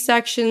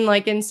C-section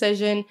like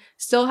incision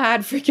still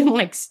had freaking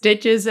like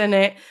stitches in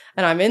it.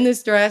 And I'm in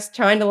this dress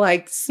trying to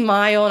like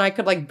smile and I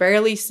could like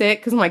barely sit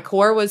because my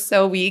core was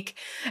so weak.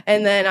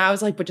 And then I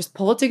was like, but just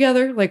pull it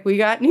together. Like we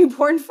got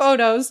newborn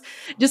photos.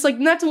 Just like,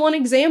 that's one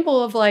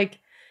example of like,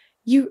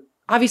 you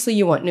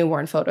want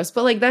newborn photos,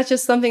 but like, that's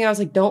just something I was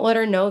like, don't let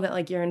her know that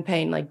like you're in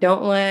pain. Like,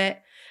 don't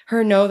let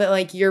her know that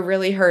like you're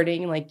really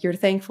hurting. Like you're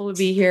thankful to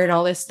be here and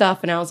all this stuff.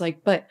 And I was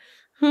like, but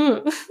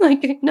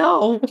like,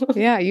 no.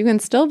 Yeah. You can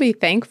still be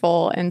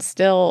thankful and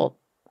still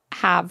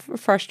have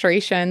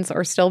frustrations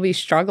or still be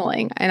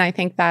struggling. And I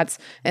think that's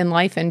in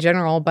life in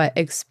general, but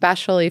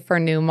especially for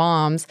new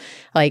moms,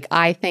 like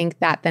I think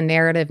that the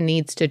narrative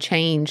needs to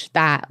change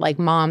that like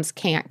moms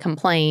can't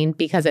complain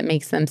because it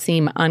makes them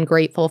seem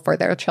ungrateful for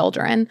their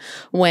children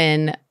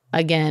when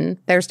again,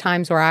 there's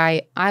times where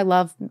I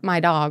love my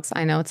dogs.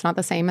 I know it's not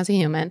the same as a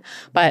human,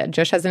 but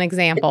just as an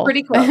example. It's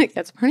pretty close.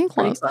 It's pretty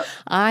close.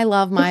 I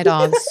love my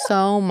dogs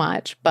so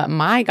much, but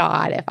my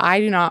God, if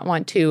I do not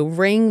want to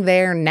wring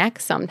their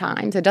neck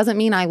sometimes, it doesn't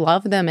mean I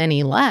love them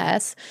any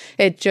less.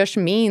 It just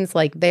means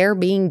like they're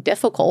being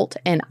difficult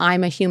and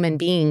I'm a human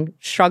being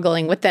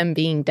struggling with them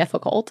being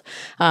difficult.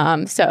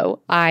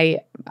 So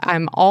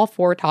I'm all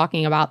for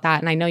talking about that.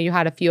 And I know you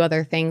had a few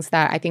other things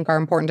that I think are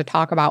important to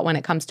talk about when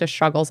it comes to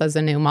struggles as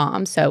a new mom.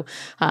 So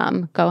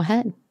go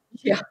ahead.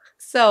 Yeah.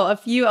 So a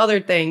few other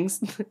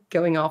things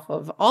going off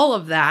of all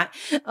of that.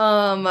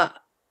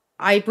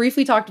 I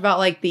briefly talked about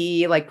like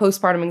the like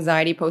postpartum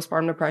anxiety,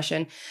 postpartum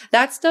depression.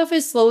 That stuff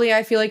is slowly,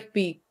 I feel like,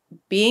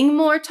 being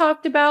more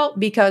talked about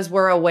because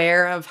we're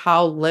aware of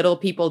how little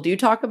people do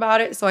talk about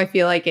it. So I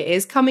feel like it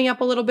is coming up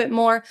a little bit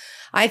more.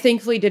 I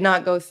thankfully did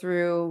not go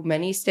through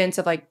many stints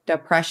of like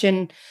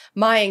depression.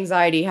 My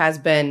anxiety has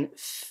been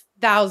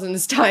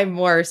thousands times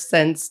worse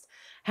since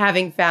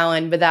having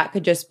Fallon, but that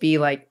could just be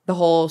like the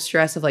whole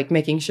stress of like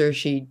making sure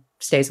she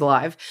stays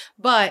alive.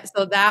 But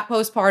so that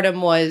postpartum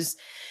was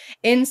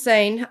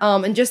insane.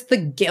 And just the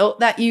guilt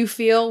that you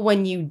feel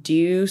when you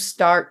do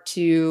start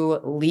to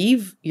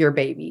leave your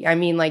baby. I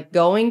mean, like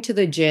going to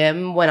the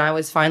gym when I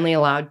was finally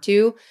allowed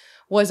to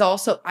was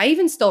also, I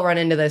even still run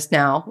into this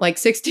now, like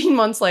 16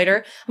 months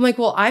later. I'm like,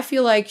 well, I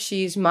feel like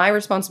she's my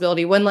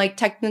responsibility when like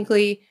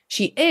technically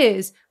she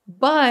is,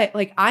 but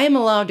like I am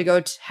allowed to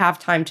go have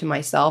time to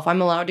myself.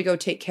 I'm allowed to go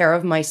take care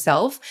of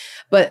myself.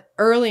 But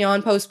early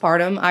on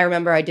postpartum, I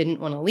remember I didn't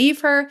want to leave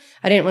her.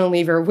 I didn't want to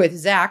leave her with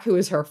Zach, who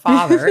is her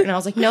father. And I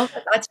was like, no,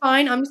 that's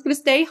fine. I'm just going to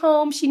stay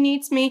home. She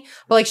needs me.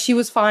 But like she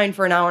was fine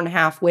for an hour and a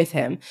half with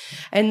him.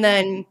 And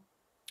then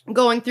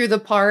going through the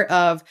part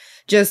of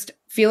just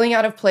feeling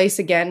out of place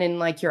again in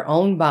like your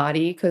own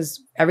body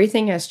because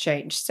everything has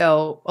changed.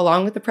 So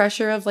along with the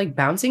pressure of like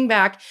bouncing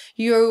back,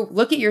 you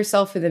look at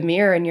yourself in the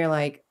mirror and you're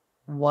like,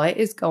 what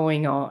is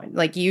going on?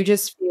 Like you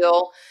just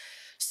feel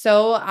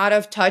so out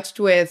of touch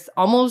with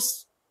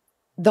almost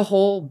the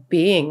whole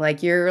being.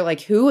 Like you're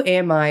like, who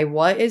am I?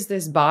 What is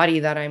this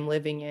body that I'm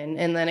living in?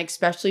 And then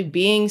especially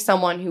being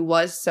someone who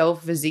was so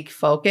physique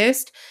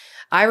focused,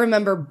 I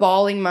remember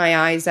bawling my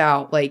eyes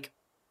out like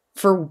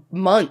for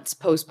months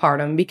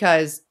postpartum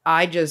because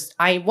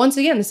once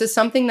again, this is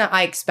something that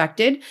I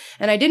expected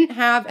and I didn't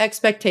have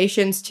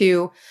expectations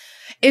to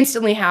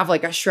instantly have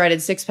like a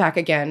shredded six pack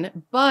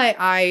again, but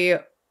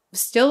I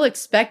still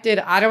expected,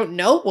 I don't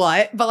know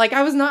what, but like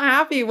I was not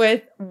happy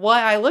with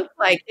what I looked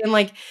like. And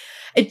like,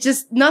 it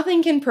just,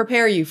 nothing can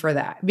prepare you for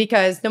that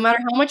because no matter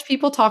how much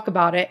people talk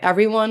about it,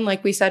 everyone,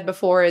 like we said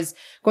before, is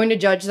going to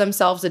judge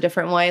themselves a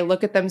different way,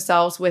 look at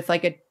themselves with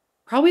like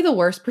probably the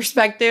worst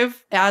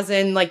perspective, as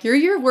in like you're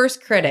your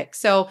worst critic.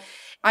 So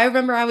I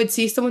remember I would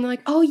see someone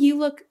like, oh, you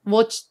look,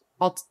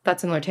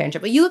 that's another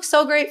tangent, but you look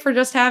so great for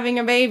just having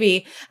a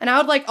baby. And I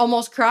would like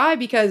almost cry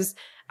because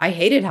I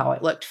hated how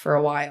it looked for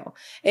a while.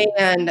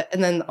 And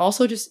then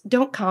also just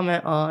don't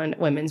comment on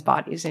women's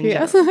bodies in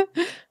general.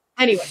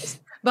 Anyways,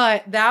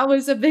 but that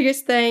was the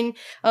biggest thing.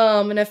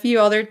 And a few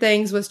other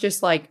things was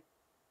just like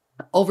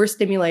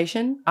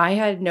overstimulation. I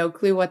had no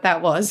clue what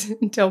that was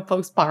until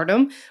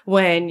postpartum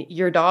when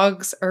your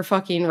dogs are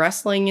fucking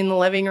wrestling in the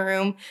living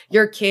room,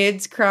 your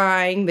kids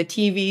crying, the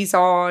TV's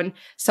on,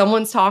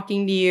 someone's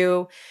talking to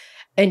you.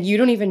 And you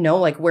don't even know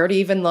like where to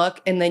even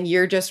look. And then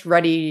you're just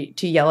ready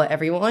to yell at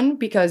everyone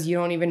because you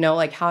don't even know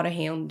like how to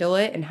handle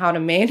it and how to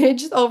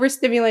manage the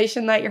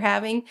overstimulation that you're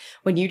having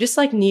when you just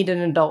like need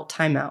an adult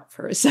timeout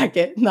for a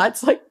second. And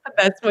that's like the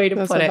best way to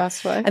put it.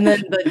 Best way. And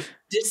then the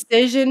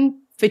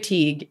decision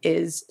fatigue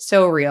is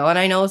so real. And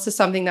I know this is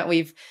something that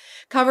we've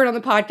covered on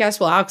the podcast.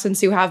 Well, Alex and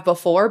Sue have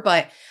before,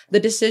 but the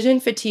decision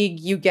fatigue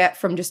you get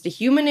from just a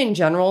human in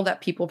general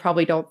that people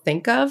probably don't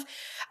think of,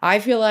 I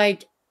feel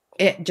like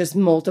it just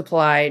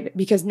multiplied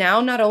because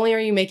now not only are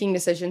you making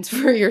decisions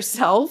for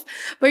yourself,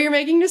 but you're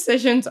making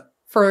decisions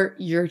for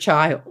your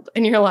child.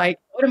 And you're like,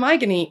 what am I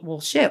going to eat?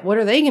 Well, shit, what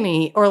are they going to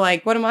eat? Or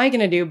like, what am I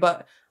going to do?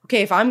 But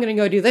okay, if I'm going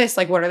to go do this,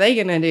 like, what are they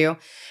going to do?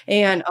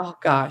 And oh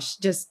gosh,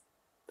 just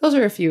those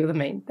are a few of the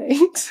main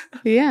things.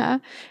 Yeah.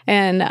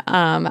 And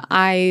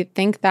I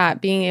think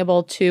that being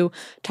able to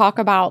talk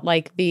about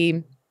like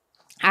the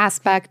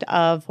aspect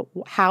of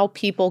how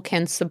people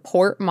can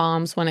support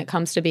moms when it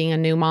comes to being a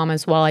new mom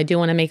as well. I do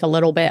want to make a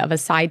little bit of a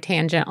side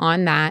tangent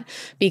on that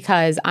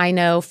because I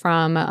know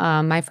from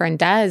my friend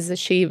Des,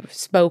 she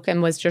spoke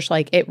and was just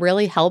like, it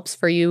really helps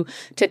for you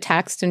to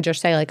text and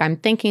just say like, I'm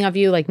thinking of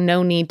you, like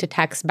no need to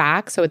text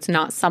back. So it's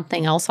not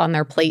something else on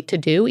their plate to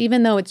do,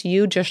 even though it's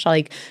you just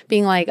like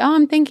being like, oh,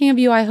 I'm thinking of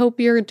you. I hope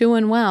you're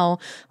doing well.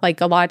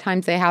 Like a lot of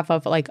times they have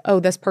of like, oh,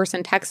 this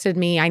person texted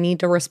me. I need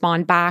to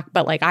respond back,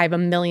 but like I have a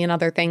million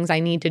other things I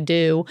need to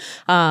do,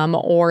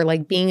 or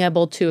like being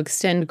able to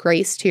extend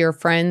grace to your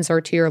friends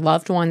or to your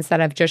loved ones that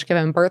have just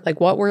given birth. Like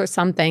what were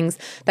some things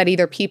that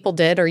either people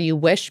did or you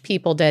wish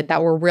people did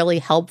that were really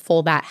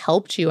helpful that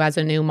helped you as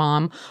a new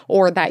mom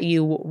or that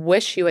you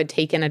wish you had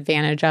taken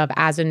advantage of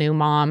as a new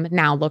mom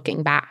now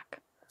looking back?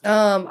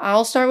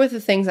 I'll start with the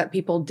things that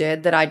people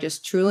did that I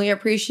just truly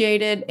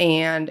appreciated.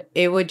 And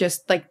it would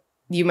just like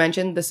you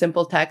mentioned the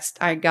simple text.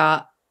 I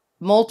got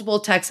multiple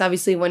texts,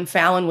 obviously, when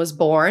Fallon was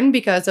born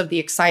because of the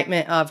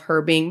excitement of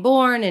her being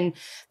born and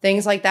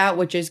things like that,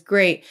 which is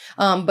great.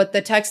 But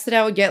the text that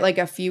I would get like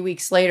a few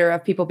weeks later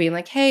of people being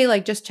like, hey,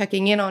 like just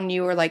checking in on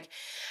you or like,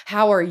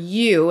 how are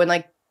you? And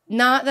like,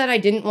 not that I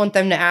didn't want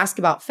them to ask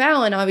about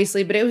Fallon,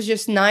 obviously, but it was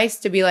just nice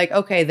to be like,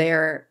 okay,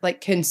 they're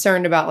like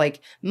concerned about like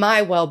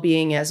my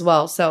well-being as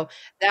well. So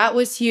that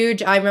was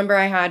huge. I remember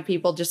I had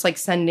people just like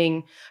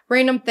sending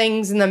random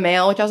things in the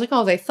mail, which I was like,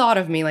 oh, they thought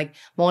of me. Like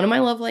one of my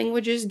love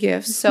languages,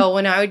 gifts. So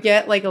when I would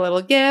get like a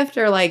little gift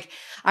or like,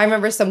 I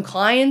remember some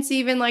clients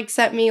even like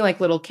sent me like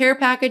little care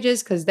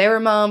packages because they were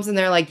moms and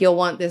they're like, you'll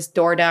want this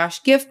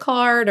DoorDash gift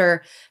card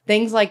or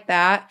things like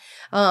that.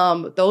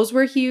 Those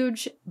were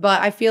huge.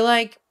 But I feel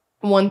like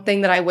one thing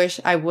that I wish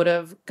I would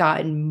have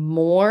gotten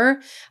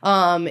more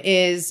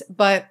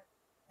but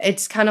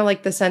it's kind of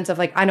like the sense of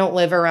like, I don't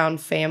live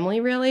around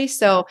family really.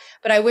 So,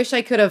 but I wish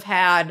I could have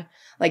had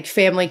like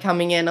family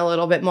coming in a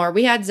little bit more.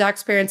 We had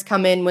Zach's parents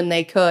come in when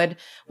they could,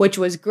 which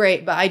was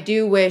great. But I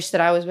do wish that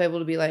I was able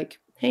to be like,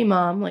 hey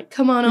mom, like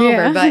come on over.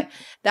 Yeah. But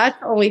that's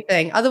the only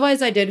thing.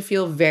 Otherwise, I did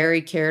feel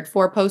very cared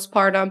for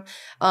postpartum.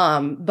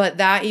 But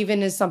that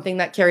even is something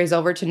that carries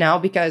over to now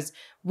because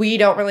we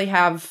don't really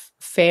have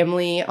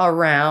family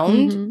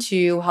around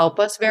to help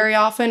us very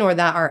often or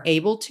that are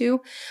able to.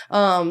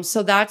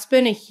 So that's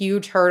been a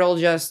huge hurdle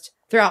just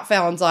throughout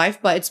Fallon's life,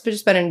 but it's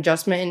just been an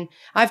adjustment. And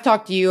I've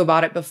talked to you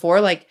about it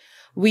before. Like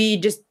we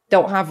just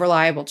don't have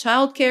reliable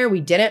childcare.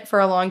 We didn't for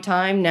a long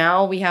time.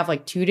 Now we have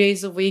like 2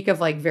 days a week of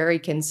like very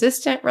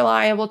consistent,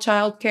 reliable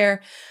childcare.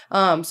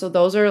 So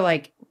those are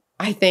like,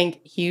 I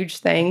think, huge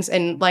things.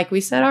 And like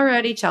we said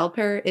already,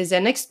 childcare is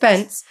an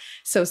expense.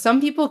 So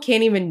some people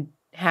can't even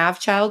have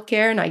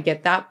childcare, and I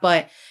get that,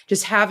 but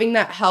just having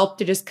that help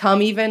to just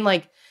come even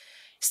like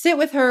sit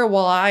with her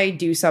while I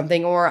do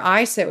something, or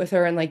I sit with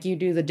her and like you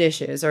do the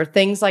dishes or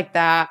things like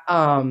that.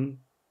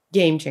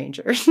 Game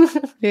changer.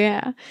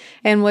 Yeah.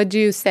 And would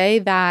you say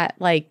that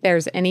like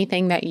there's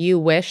anything that you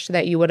wish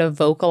that you would have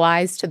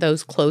vocalized to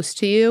those close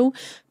to you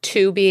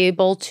to be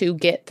able to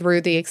get through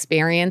the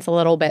experience a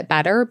little bit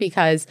better?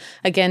 Because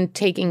again,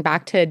 taking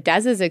back to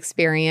Dez's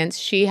experience,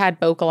 she had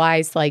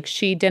vocalized like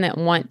she didn't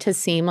want to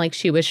seem like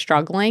she was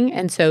struggling.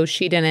 And so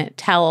she didn't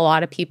tell a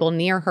lot of people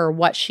near her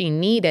what she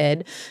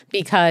needed,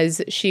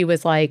 because she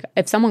was like,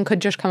 if someone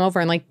could just come over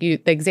and like you,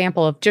 the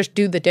example of just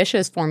do the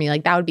dishes for me,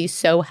 like that would be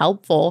so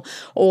helpful.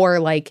 Or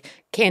like,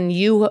 can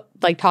you,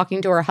 like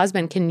talking to her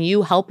husband, can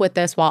you help with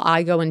this while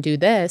I go and do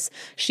this?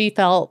 She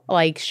felt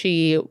like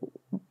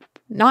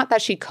not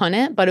that she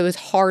couldn't, but it was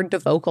hard to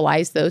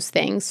vocalize those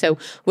things. So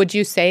would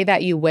you say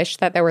that you wish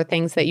that there were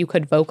things that you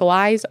could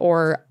vocalize,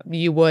 or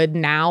you would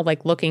now,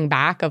 like looking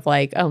back of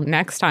like, oh,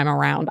 next time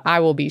around, I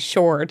will be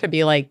sure to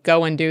be like,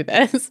 go and do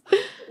this?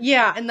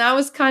 Yeah. And that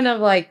was kind of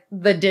like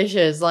the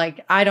dishes.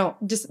 Like,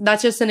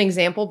 that's just an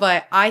example,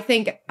 but I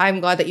think I'm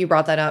glad that you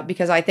brought that up,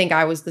 because I think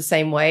I was the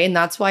same way. And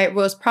that's why it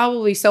was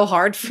probably so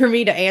hard for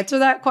me to answer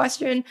that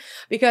question,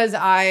 because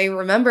I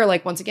remember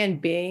like, once again,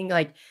 being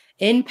like,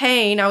 in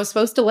pain. I was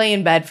supposed to lay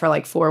in bed for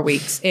like 4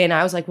 weeks. And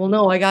I was like, well,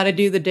 no, I got to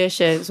do the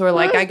dishes, or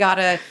like, I got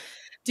to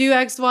do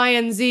X, Y,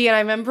 and Z. And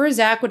I remember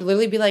Zach would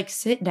literally be like,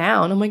 sit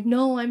down. I'm like,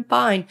 no, I'm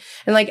fine.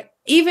 And like,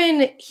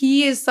 even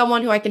he is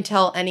someone who I can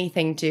tell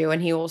anything to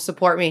and he will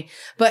support me.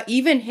 But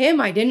even him,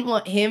 I didn't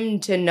want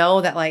him to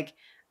know that like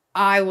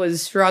I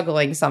was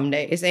struggling some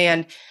days.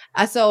 And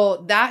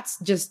so that's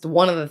just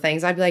one of the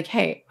things. I'd be like,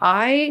 hey,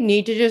 I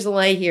need to just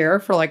lay here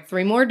for like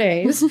 3 more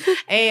days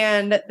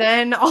and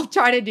then I'll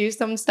try to do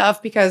some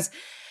stuff, because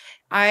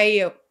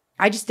I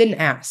just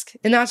didn't ask.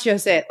 And that's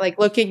just it. Like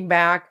looking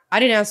back, I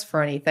didn't ask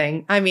for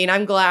anything. I mean,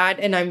 I'm glad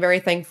and I'm very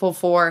thankful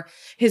for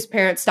his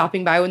parents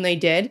stopping by when they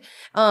did.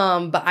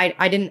 But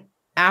I didn't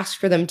ask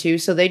for them to.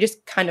 So they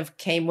just kind of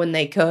came when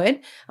they could.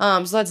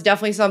 So that's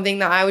definitely something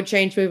that I would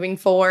change moving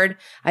forward.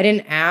 I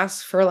didn't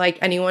ask for like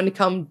anyone to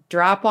come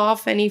drop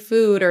off any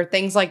food or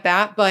things like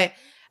that. But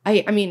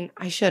I mean,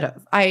 I should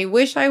have. I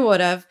wish I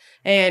would have.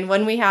 And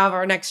when we have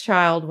our next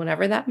child,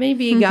 whenever that may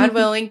be, God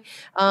willing,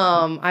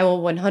 I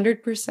will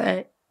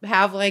 100%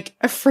 have like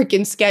a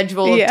freaking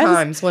schedule of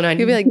times when I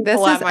You'll be like,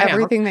 this is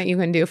everything that you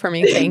can do for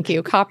me. Thank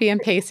you. Copy and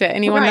paste it.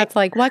 Anyone that's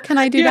like, what can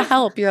I do to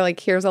help? You're like,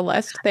 here's a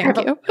list. Thank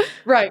you.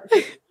 Right.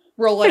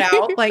 Roll it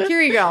out. Like, here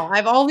you go. I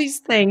have all these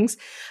things,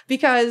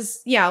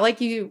 because yeah, like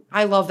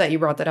I love that you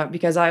brought that up,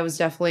 because I was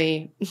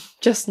definitely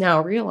just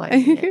now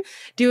realizing it,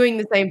 doing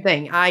the same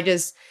thing.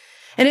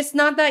 And it's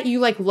not that you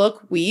like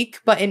look weak,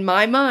 but in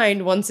my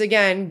mind, once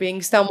again,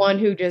 being someone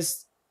who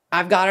just,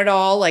 I've got it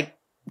all, like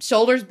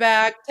shoulders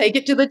back, take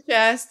it to the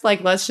chest,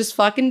 like, let's just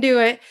fucking do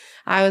it.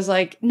 I was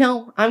like,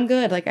 no, I'm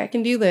good. Like, I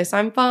can do this.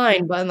 I'm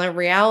fine. But in the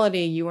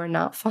reality, you are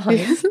not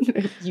fine.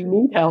 You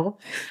need help.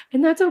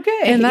 And that's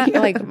okay. And that,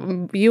 like,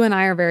 you and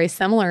I are very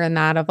similar in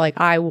that of like,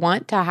 I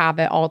want to have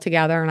it all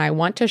together and I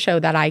want to show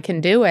that I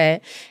can do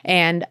it.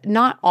 And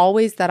not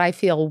always that I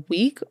feel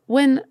weak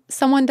when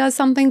someone does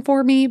something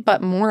for me,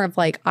 but more of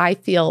like, I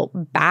feel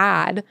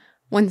bad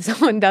when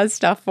someone does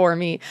stuff for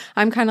me.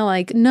 I'm kind of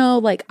like, no,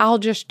 like, I'll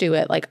just do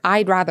it. Like,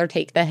 I'd rather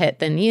take the hit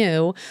than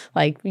you.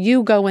 Like,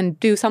 you go and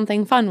do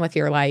something fun with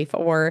your life,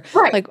 or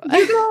like,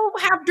 you go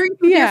have drinks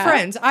with your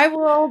friends.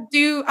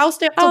 I'll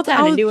stay up till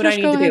 10 and do what I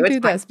need to do.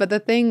 This. But the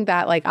thing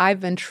that like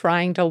I've been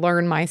trying to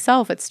learn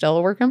myself, it's still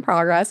a work in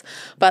progress.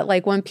 But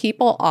like when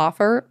people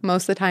offer,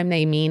 most of the time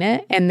they mean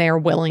it and they're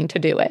willing to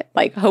do it.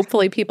 Like,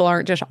 hopefully people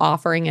aren't just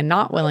offering and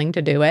not willing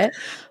to do it.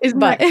 Isn't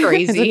that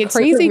crazy? It's a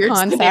crazy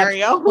concept.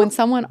 Scenario. When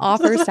someone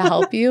offers to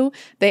help you,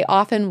 they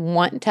often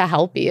want to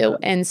help you.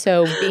 And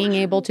so being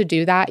able to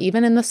do that,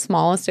 even in the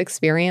smallest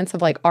experience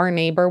of like, our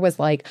neighbor was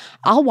like,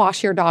 I'll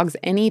wash your dogs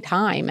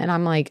anytime. And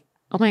I'm like,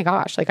 oh my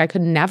gosh, like I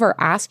could never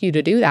ask you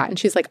to do that. And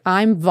she's like,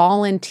 I'm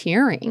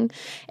volunteering.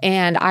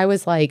 And I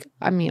was like,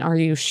 I mean, are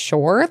you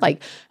sure?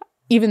 Like,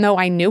 even though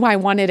I knew I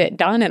wanted it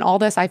done and all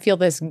this, I feel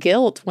this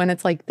guilt when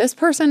it's like, this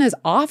person is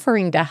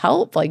offering to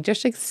help, like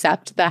just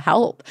accept the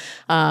help.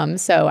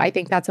 So I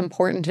think that's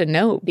important to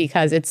note,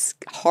 because it's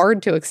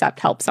hard to accept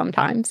help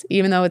sometimes,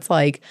 even though it's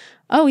like,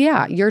 oh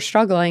yeah, you're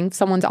struggling,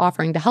 someone's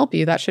offering to help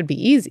you, that should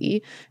be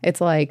easy.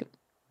 It's like,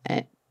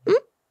 is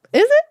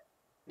it?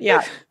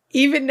 Yeah.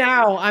 Even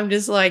now, I'm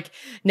just like,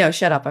 no,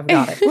 shut up. I've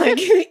got it. Like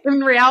in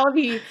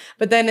reality,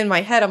 but then in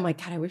my head, I'm like,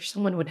 God, I wish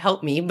someone would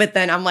help me. But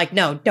then I'm like,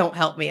 no, don't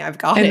help me. I've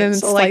got it. And then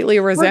so slightly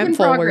like,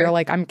 resentful where you're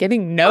like, I'm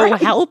getting no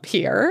help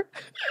here.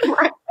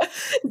 Right.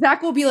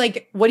 Zach will be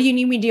like, what do you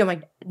need me to do? I'm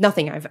like,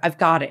 nothing. I've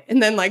got it.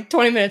 And then like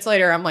 20 minutes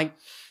later, I'm like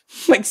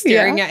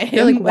staring at him.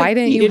 You're like, why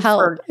didn't you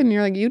help? And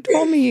you're like, you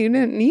told me you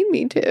didn't need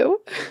me to.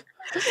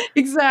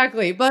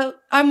 Exactly. But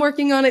I'm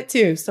working on it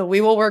too. So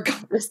we will work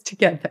on this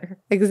together.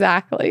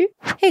 Exactly.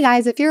 Hey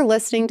guys, if you're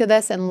listening to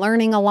this and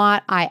learning a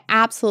lot, I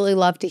absolutely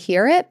love to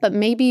hear it, but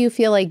maybe you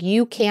feel like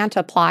you can't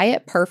apply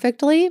it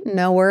perfectly.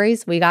 No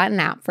worries, we got an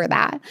app for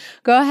that.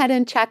 Go ahead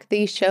and check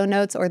the show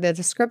notes or the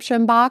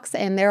description box,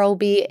 and there will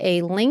be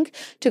a link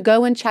to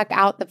go and check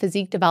out the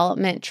Physique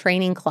Development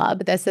Training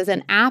Club. This is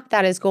an app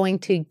that is going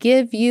to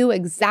give you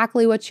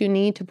exactly what you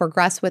need to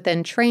progress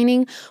within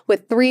training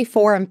with 3,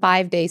 4, and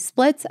 5 day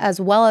splits,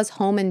 as well as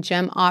home and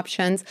gym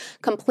options,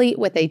 complete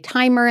with a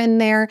timer in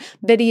there,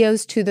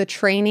 videos to the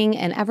training,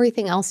 and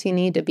everything else you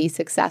need to be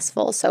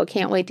successful. So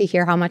can't wait to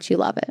hear how much you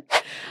love it.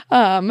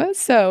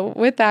 So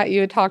with that,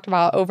 you had talked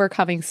about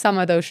overcoming some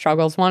of those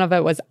struggles. One of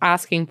it was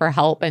asking for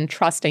help and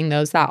trusting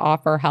those that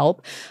offer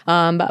help.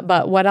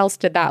 But what else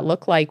did that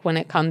look like when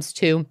it comes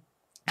to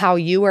how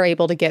you were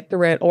able to get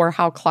through it, or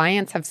how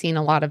clients have seen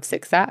a lot of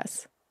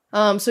success?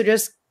 So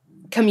just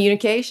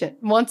communication.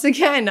 Once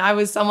again, I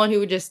was someone who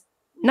would just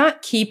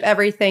not keep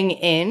everything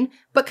in,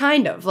 but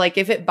kind of like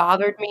if it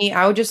bothered me,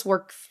 I would just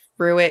work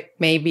through it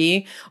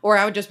maybe, or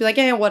I would just be like,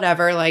 yeah,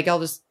 whatever, like I'll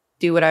just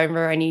do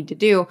whatever I need to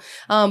do.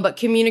 But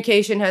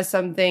communication has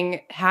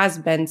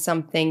been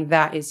something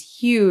that is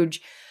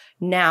huge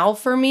now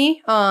for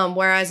me.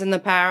 Whereas in the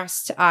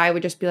past, I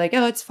would just be like,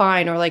 oh, it's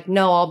fine. Or like,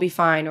 no, I'll be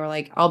fine. Or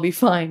like, I'll be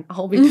fine.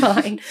 I'll be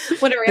fine.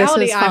 When in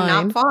reality, I'm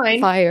not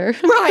fine. Fire.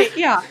 Right.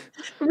 Yeah.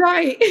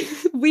 Right.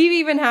 We've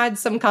even had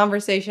some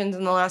conversations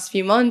in the last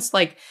few months,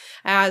 like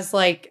as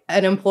like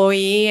an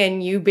employee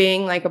and you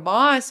being like a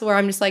boss, where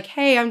I'm just like,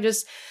 hey, I'm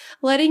just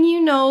letting you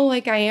know,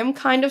 like I am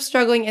kind of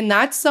struggling. And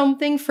that's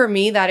something for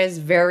me that is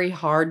very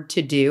hard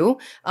to do,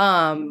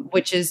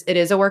 it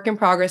is a work in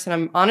progress. And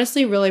I'm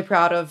honestly really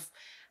proud of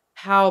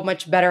how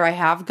much better I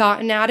have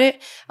gotten at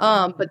it.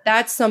 But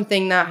that's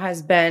something that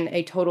has been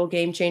a total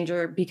game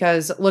changer,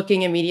 because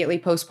looking immediately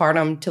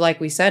postpartum to, like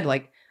we said,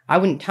 like I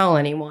wouldn't tell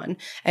anyone.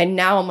 And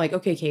now I'm like,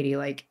 okay, Katie,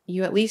 like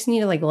you at least need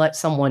to like let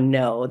someone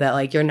know that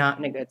like you're not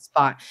in a good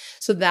spot.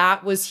 So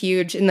that was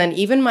huge. And then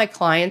even my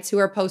clients who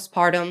are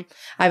postpartum,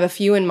 I have a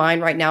few in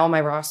mind right now on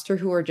my roster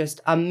who are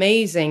just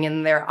amazing.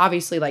 And they're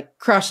obviously like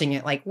crushing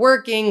it, like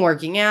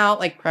working out,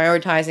 like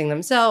prioritizing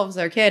themselves,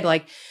 their kid,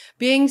 like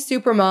being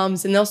super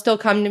moms. And they'll still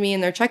come to me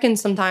in their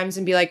check-ins sometimes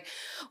and be like,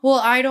 well,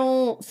 I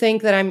don't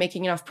think that I'm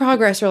making enough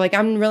progress, or like,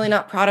 I'm really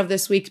not proud of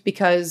this week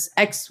because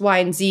X, Y,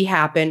 and Z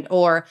happened,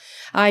 or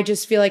I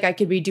just feel like I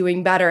could be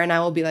doing better. And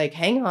I will be like,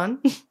 hang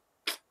on,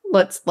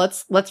 let's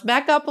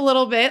back up a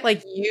little bit.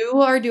 Like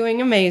you are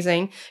doing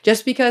amazing.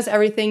 Just because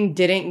everything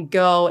didn't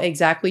go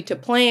exactly to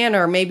plan,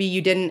 or maybe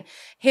you didn't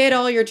hit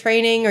all your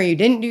training, or you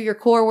didn't do your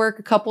core work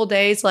a couple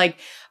days, like,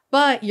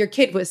 but your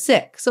kid was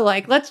sick. So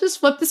like, let's just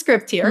flip the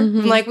script here. Mm-hmm.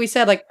 And like we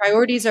said, like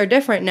priorities are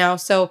different now.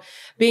 So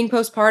being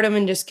postpartum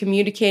and just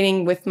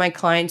communicating with my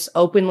clients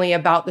openly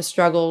about the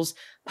struggles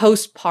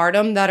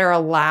postpartum that are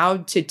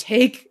allowed to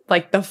take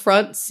like the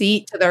front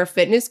seat to their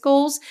fitness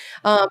goals,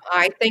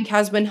 I think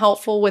has been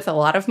helpful with a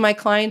lot of my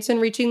clients in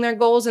reaching their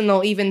goals. And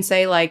they'll even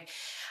say like,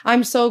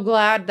 I'm so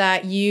glad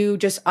that you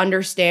just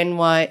understand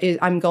what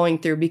I'm going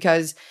through,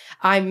 because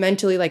I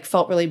mentally like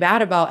felt really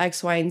bad about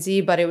X, Y, and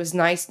Z, but it was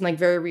nice and like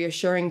very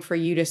reassuring for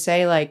you to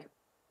say like,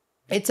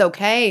 it's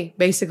okay,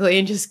 basically,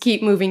 and just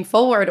keep moving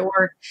forward.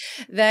 Or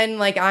then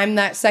like I'm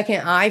that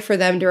second eye for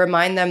them to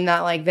remind them that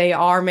like they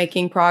are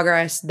making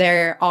progress,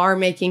 they are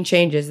making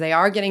changes, they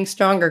are getting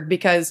stronger,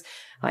 because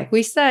like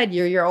we said,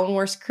 you're your own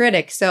worst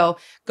critic. So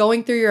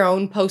going through your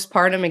own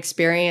postpartum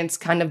experience,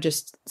 kind of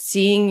just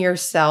seeing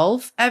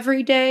yourself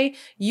every day,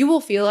 you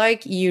will feel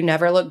like you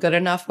never look good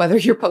enough, whether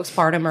you're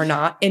postpartum or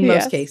not, in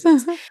most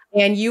cases.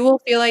 And you will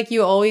feel like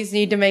you always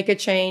need to make a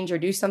change or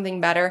do something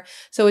better.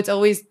 So it's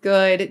always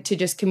good to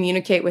just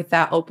communicate with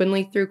that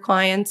openly through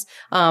clients,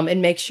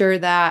 and make sure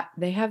that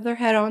they have their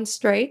head on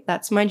straight.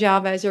 That's my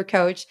job as your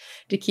coach,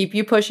 to keep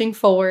you pushing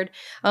forward.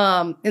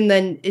 And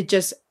then it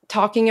just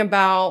talking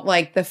about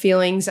like the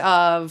feelings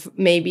of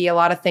maybe a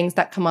lot of things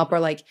that come up, or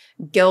like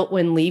guilt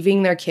when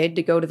leaving their kid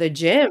to go to the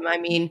gym. I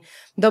mean,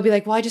 they'll be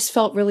like, well, I just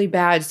felt really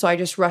bad, so I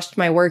just rushed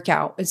my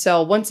workout. And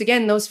so once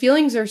again, those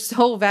feelings are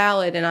so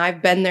valid, and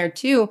I've been there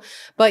too.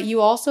 But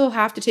you also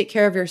have to take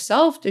care of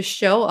yourself to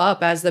show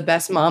up as the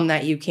best mom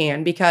that you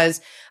can,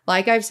 because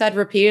like I've said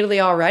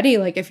repeatedly already,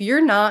 like if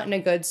you're not in a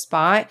good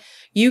spot,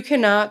 you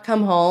cannot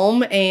come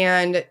home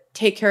and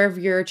take care of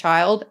your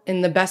child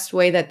in the best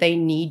way that they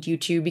need you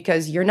to,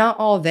 because you're not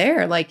all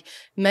there. Like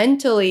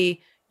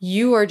mentally,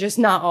 you are just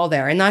not all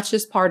there. And that's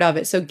just part of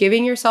it. So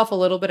giving yourself a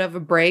little bit of a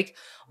break,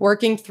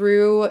 working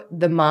through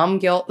the mom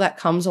guilt that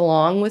comes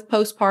along with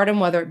postpartum,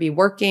 whether it be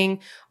working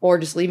or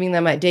just leaving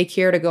them at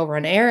daycare to go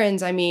run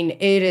errands. I mean,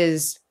 it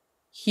is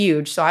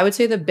huge. So I would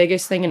say the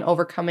biggest thing in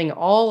overcoming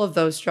all of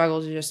those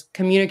struggles is just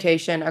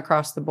communication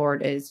across the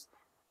board is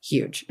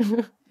huge.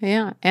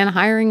 Yeah. And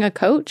hiring a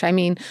coach. I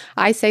mean,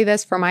 I say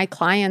this for my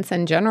clients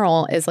in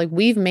general is like,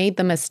 we've made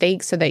the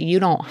mistake so that you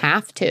don't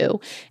have to.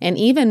 And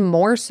even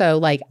more so,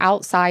 like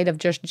outside of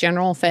just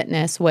general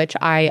fitness, which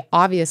I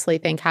obviously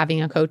think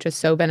having a coach is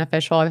so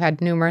beneficial. I've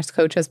had numerous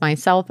coaches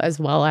myself, as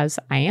well as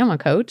I am a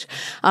coach.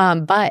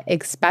 But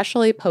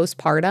especially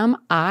postpartum,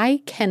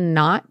 I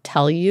cannot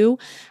tell you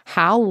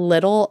how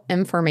little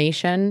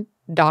information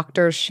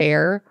doctors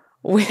share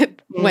with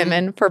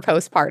women for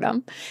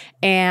postpartum.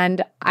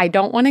 And I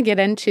don't want to get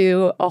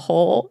into a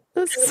whole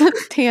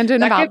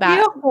tangent about that.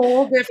 That could be a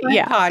whole different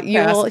podcast. You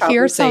will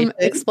hear some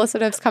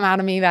explicitives come out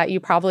of me that you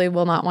probably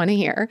will not want to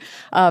hear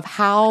of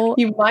how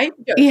you might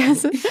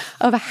yes,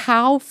 of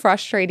how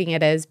frustrating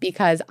it is,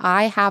 because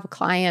I have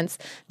clients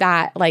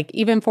that, like,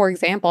 even for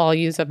example, I'll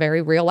use a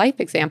very real life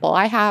example.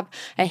 I have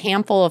a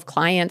handful of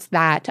clients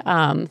that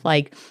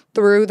like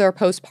through their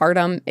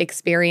postpartum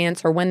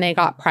experience or when they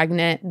got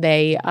pregnant,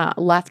 they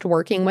left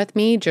working with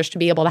me just to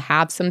be able to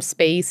have some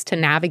space to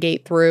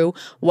navigate through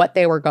what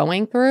they were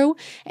going through.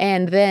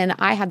 And then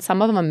I had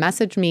some of them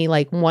message me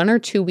like 1 or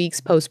 2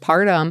 weeks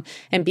postpartum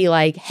and be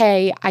like,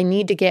 hey, I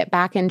need to get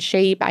back in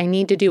shape. I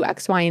need to do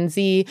X, Y, and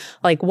Z.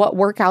 Like, what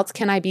workouts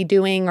can I be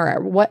doing?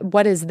 Or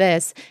what is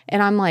this?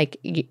 And I'm like,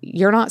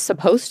 you're not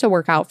supposed to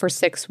work out for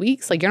 6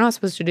 weeks. Like, you're not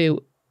supposed to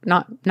do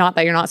not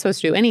that you're not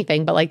supposed to do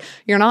anything, but like,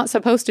 you're not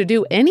supposed to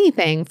do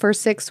anything for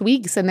 6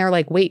 weeks. And they're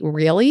like, wait,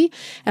 really?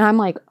 And I'm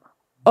like,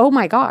 oh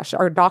my gosh,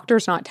 are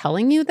doctors not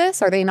telling you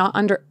this? Are they not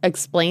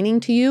explaining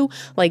to you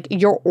like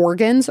your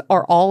organs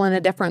are all in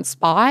a different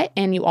spot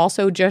and you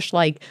also just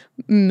like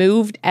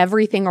moved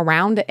everything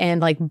around,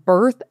 and like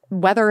birth,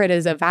 whether it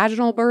is a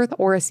vaginal birth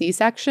or a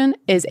C-section,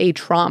 is a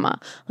trauma.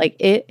 Like,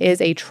 it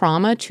is a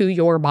trauma to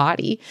your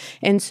body.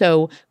 And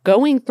so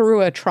going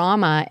through a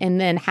trauma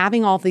and then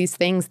having all these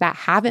things that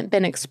haven't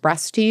been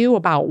expressed to you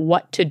about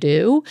what to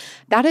do,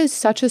 that is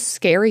such a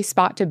scary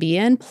spot to be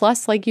in.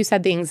 Plus, like you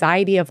said, the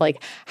anxiety of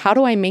like, how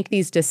do I make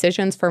these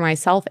decisions for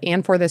myself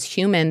and for this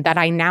human that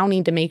I now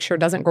need to make sure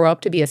doesn't grow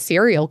up to be a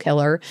serial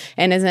killer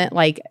and isn't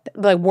like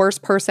the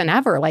worst person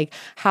ever? Like,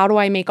 how do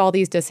I make all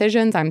these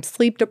decisions? I'm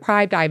sleep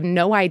deprived. I have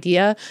no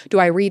idea. Do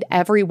I read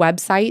every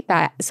website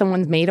that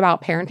someone's made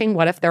about parenting?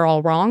 What if they're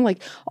all wrong?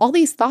 Like, all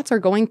these thoughts are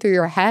going through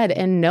your head,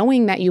 and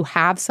knowing that you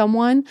have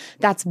someone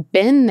that's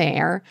been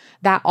there,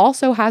 that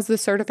also has the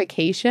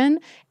certification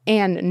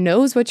and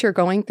knows what you're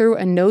going through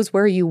and knows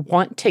where you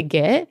want to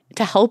get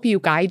to help you,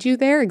 guide you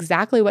there.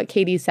 Exactly what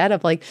Katie said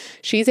of like,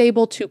 she's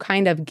able to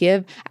kind of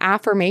give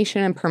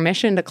affirmation and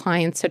permission to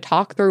clients to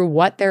talk through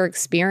what they're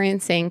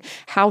experiencing,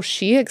 how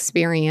she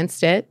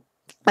experienced it,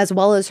 as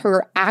well as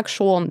her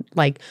actual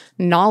like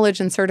knowledge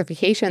and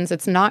certifications.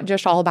 It's not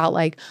just all about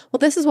like, well,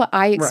 this is what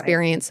I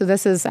experienced, so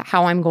this is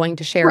how I'm going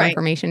to share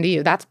information to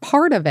you. That's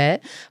part of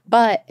it,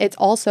 but it's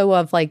also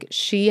of like,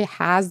 she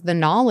has the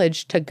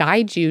knowledge to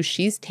guide you.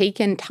 She's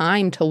taken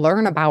time to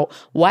learn about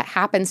what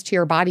happens to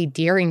your body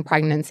during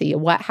pregnancy,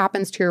 what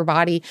happens to your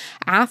body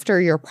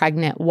after you're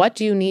pregnant, what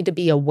do you need to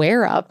be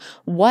aware of,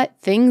 what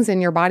things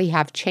in your body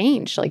have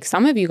changed. Like,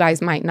 some of you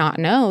guys might not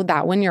know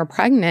that when you're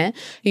pregnant,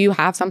 you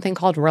have something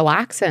called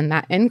relaxin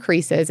that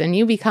increases and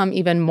you become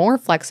even more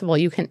flexible.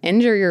 You can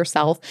injure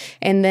yourself,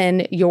 and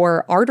then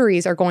your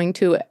arteries are going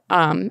to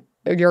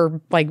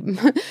your like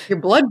your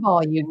blood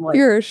volume,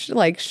 your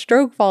like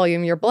stroke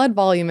volume, your blood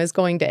volume is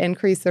going to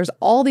increase. There's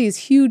all these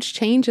huge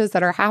changes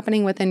that are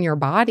happening within your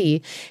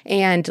body,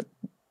 and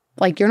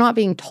like, you're not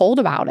being told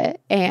about it.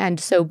 And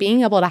so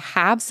being able to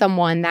have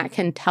someone that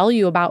can tell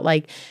you about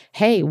like,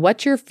 hey,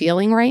 what you're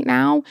feeling right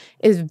now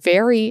is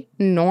very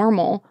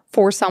normal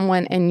for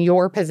someone in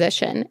your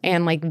position.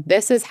 And like,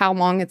 this is how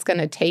long it's going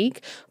to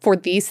take for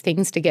these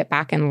things to get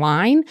back in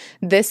line.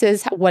 This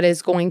is what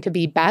is going to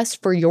be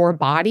best for your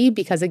body.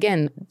 Because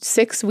again,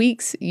 6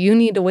 weeks, you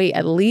need to wait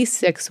at least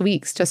 6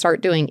 weeks to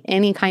start doing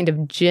any kind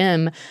of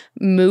gym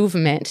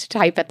movement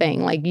type of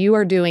thing. Like, you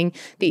are doing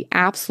the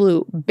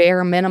absolute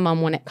bare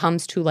minimum when it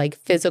comes to like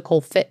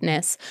physical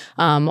fitness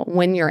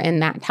when you're in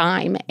that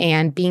time.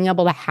 And being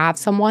able to have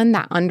someone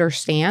that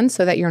understands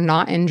so that you're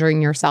not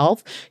injuring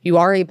yourself, you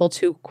are able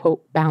to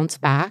quote, bounce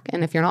back.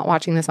 And if you're not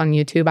watching this on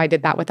YouTube, I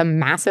did that with a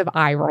massive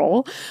eye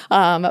roll.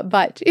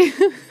 But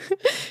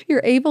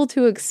you're able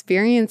to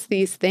experience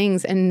these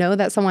things and know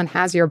that someone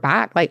has your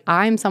back. Like,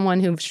 I'm someone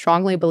who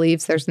strongly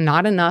believes there's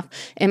not enough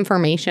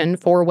information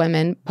for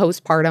women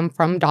postpartum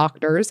from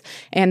doctors,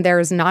 and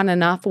there's not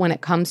enough when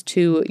it comes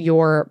to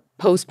your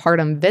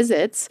postpartum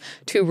visits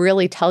to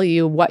really tell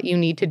you what you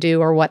need to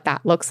do or what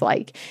that looks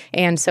like.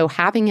 And so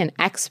having an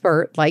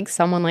expert like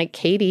someone like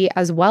Katie,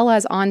 as well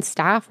as on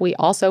staff, we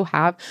also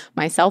have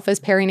myself as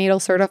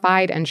perinatal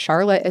certified and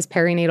Charlotte is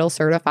perinatal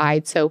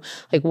certified. So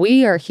like,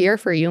 we are here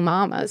for you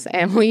mamas,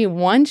 and we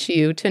want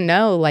you to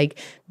know like,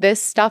 this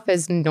stuff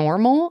is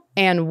normal,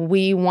 and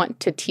we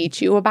want to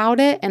teach you about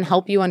it and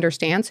help you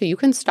understand so you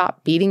can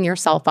stop beating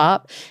yourself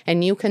up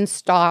and you can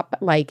stop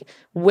like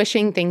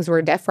wishing things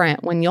were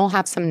different when you'll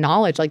have some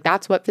knowledge. Like,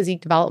 that's what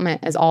physique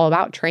development is all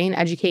about: train,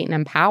 educate, and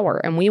empower.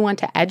 And we want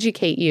to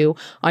educate you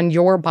on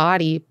your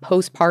body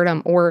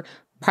postpartum or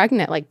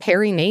pregnant, like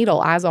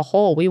perinatal as a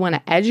whole. We want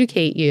to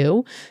educate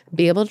you,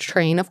 be able to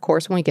train, of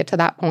course, when we get to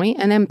that point,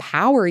 and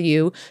empower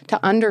you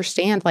to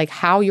understand like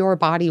how your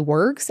body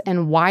works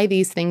and why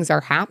these things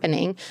are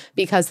happening,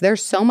 because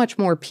there's so much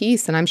more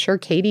peace. And I'm sure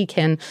Katie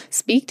can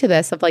speak to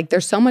this of like,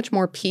 there's so much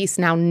more peace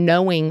now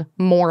knowing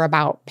more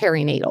about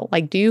perinatal.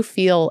 Like, do you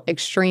feel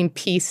extreme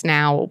peace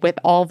now with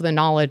all of the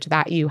knowledge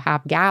that you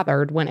have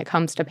gathered when it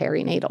comes to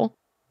perinatal?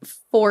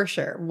 For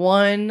sure.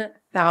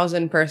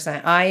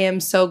 1000%. I am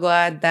so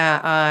glad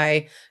that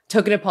I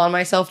took it upon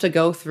myself to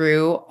go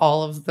through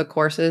all of the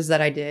courses that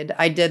I did.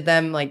 I did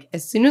them like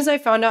as soon as I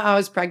found out I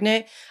was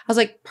pregnant, I was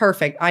like,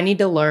 perfect. I need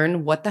to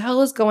learn what the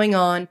hell is going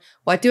on,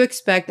 what to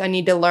expect. I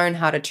need to learn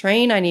how to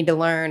train. I need to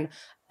learn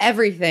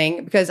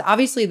everything, because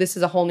obviously this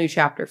is a whole new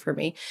chapter for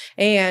me.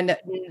 And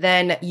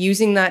then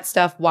using that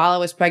stuff while I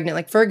was pregnant.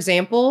 Like, for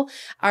example,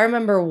 I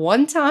remember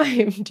one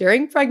time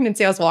during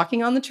pregnancy, I was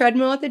walking on the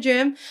treadmill at the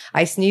gym.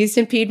 I sneezed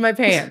and peed my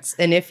pants.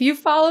 And if you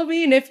follow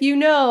me and if you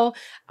know,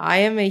 I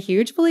am a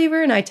huge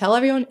believer and I tell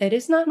everyone it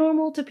is not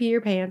normal to pee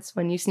your pants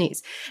when you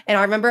sneeze. And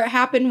I remember it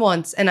happened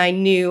once and I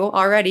knew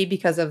already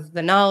because of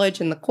the knowledge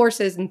and the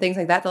courses and things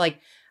like that, that like,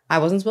 I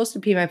wasn't supposed to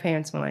pee my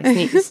pants when I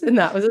sneezed. And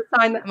that was a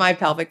sign that my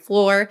pelvic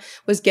floor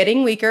was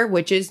getting weaker,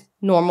 which is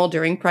normal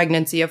during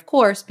pregnancy, of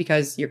course,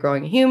 because you're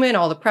growing a human,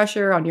 all the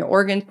pressure on your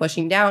organs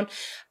pushing down.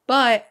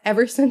 But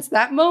ever since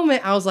that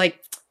moment, I was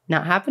like,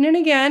 not happening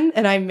again.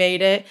 And I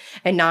made it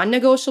a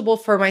non-negotiable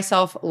for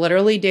myself,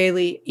 literally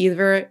daily,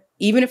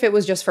 even if it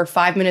was just for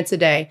 5 minutes a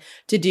day,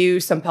 to do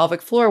some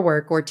pelvic floor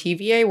work or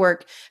TVA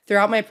work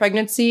throughout my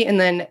pregnancy.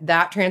 And then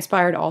that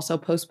transpired also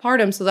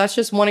postpartum. So that's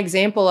just one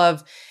example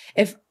of,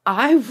 if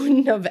I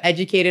wouldn't have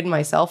educated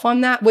myself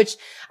on that, which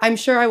I'm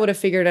sure I would have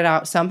figured it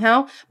out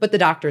somehow, but the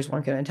doctors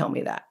weren't going to tell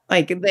me that.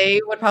 Like,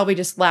 they would probably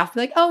just laugh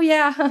like, oh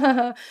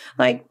yeah,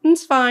 like,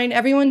 it's fine.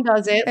 Everyone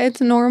does it. It's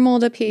normal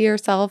to pee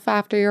yourself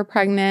after you're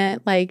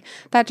pregnant. Like,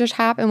 that just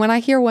happened. When I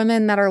hear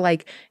women that are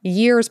like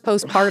years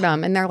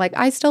postpartum and they're like,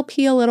 I still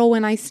pee a little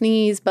when I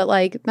sneeze, but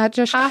like, that's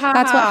what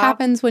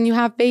happens when you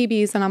have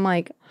babies. And I'm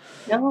like,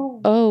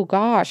 no. Oh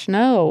gosh,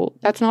 no,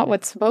 that's not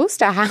what's supposed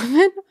to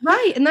happen.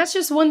 Right. And that's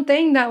just one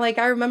thing that like,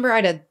 I remember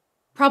I had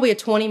probably a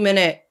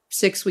 20-minute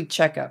 6-week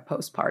checkup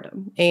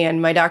postpartum.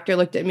 And my doctor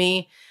looked at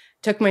me,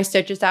 took my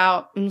stitches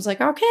out and was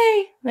like,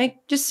 okay,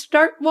 like just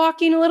start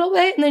walking a little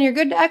bit and then you're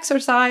good to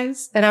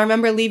exercise. And I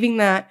remember leaving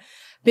that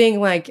being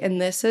like, and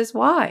this is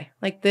why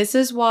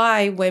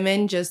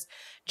women just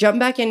jump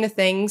back into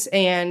things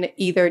and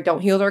either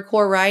don't heal their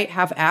core right,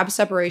 have ab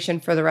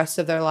separation for the rest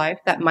of their life.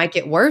 That might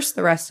get worse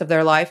the rest of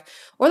their life.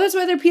 Or that's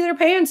why they pee their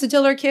pants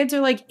until their kids are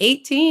like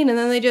 18 and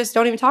then they just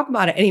don't even talk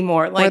about it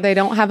anymore. Like, or they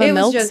don't have a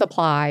milk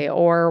supply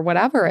or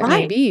whatever it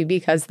may be,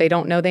 because they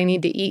don't know they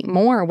need to eat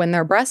more when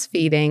they're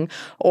breastfeeding,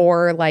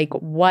 or like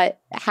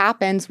what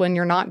happens when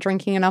you're not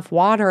drinking enough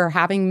water or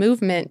having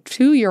movement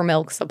to your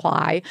milk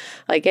supply.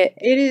 Like it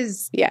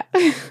is. Yeah.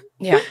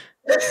 Yeah.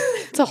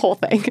 It's a whole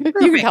thing. You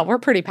can tell we're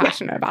pretty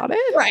passionate about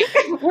it. Right.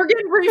 We're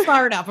getting pretty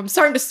fired up. I'm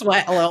starting to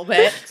sweat a little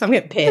bit, so I'm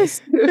getting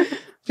pissed.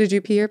 Did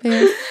you pee your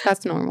pants?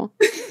 That's normal.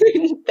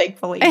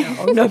 Thankfully,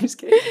 no. No, I'm just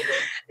kidding.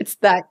 It's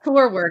that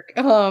core work.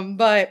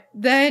 But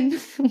then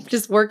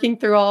just working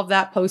through all of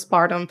that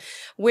postpartum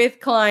with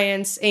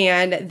clients,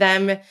 and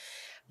them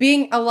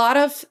being, a lot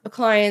of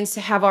clients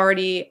have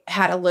already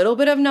had a little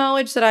bit of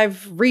knowledge that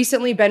I've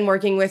recently been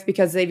working with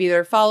because they've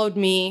either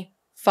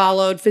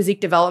followed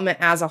physique development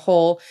as a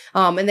whole.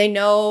 And they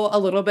know a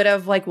little bit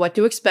of like what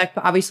to expect,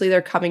 but obviously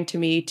they're coming to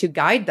me to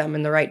guide them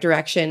in the right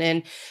direction.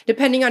 And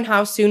depending on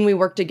how soon we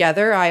work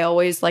together, I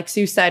always, like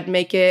Sue said,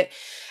 make it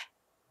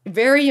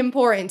very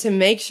important to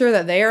make sure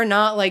that they are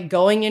not like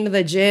going into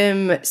the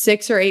gym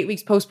 6 or 8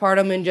 weeks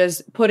postpartum and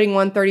just putting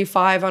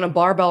 135 on a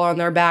barbell on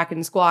their back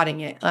and squatting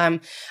it.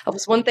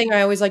 One thing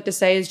I always like to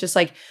say is just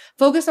like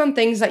focus on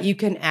things that you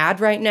can add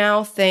right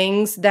now,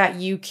 things that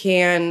you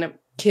can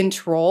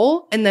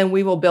control, and then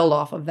we will build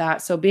off of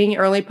that. So being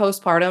early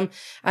postpartum,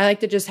 I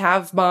like to just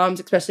have moms,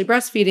 especially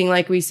breastfeeding,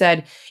 like we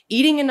said,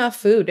 eating enough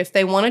food. If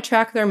they want to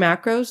track their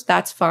macros,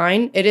 that's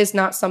fine. It is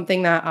not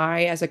something that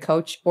I, as a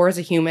coach or as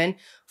a human,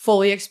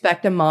 fully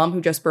expect a mom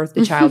who just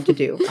birthed a child to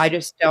do. I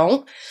just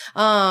don't.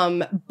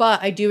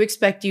 But I do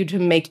expect you to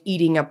make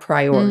eating a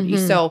priority.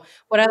 Mm-hmm. So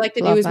what I like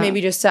to do is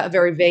maybe just set a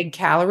very vague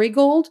calorie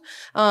goal,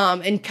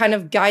 and kind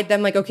of guide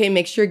them like, okay,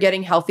 make sure you're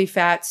getting healthy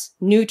fats,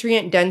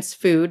 nutrient dense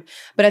food.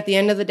 But at the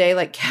end of the day,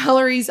 like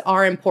calories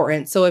are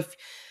important. So if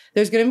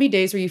there's going to be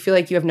days where you feel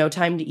like you have no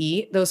time to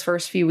eat those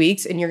first few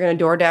weeks and you're going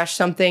to DoorDash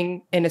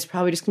something and it's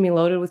probably just going to be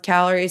loaded with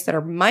calories that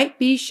might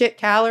be shit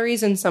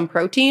calories and some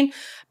protein.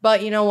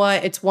 But you know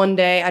what? It's one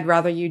day. I'd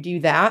rather you do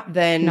that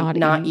than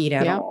not eat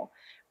at all.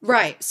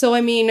 Right. So,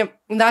 I mean,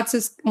 that's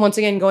just, once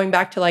again, going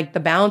back to like the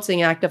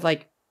balancing act of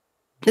like,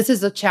 this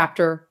is a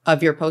chapter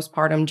of your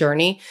postpartum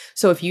journey.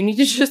 So if you need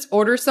to just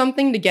order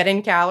something to get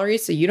in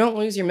calories so you don't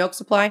lose your milk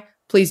supply,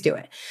 please do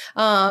it.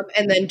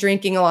 And then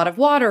drinking a lot of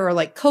water, or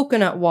like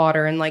coconut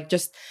water, and like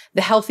just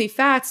the healthy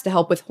fats to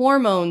help with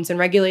hormones and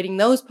regulating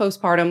those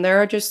postpartum.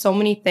 There are just so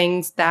many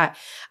things that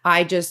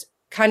I just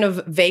kind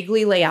of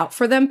vaguely lay out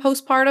for them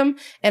postpartum,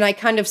 and I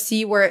kind of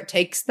see where it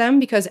takes them,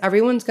 because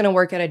everyone's going to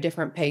work at a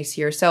different pace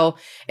here. So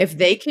if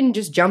they can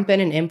just jump in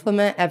and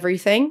implement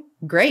everything,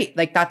 great.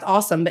 Like, that's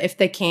awesome. But if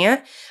they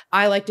can't,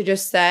 I like to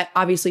just set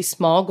obviously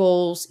small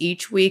goals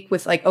each week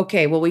with like,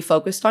 okay, well, we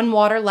focused on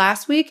water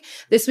last week.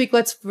 This week,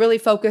 let's really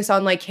focus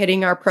on like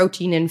hitting our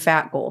protein and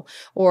fat goal.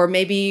 Or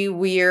maybe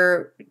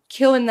we're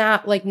killing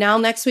that. Like, now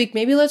next week,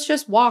 maybe let's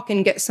just walk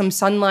and get some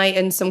sunlight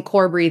and some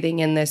core breathing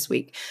in this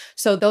week.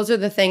 So those are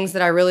the things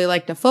that I really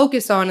like to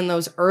focus on in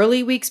those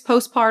early weeks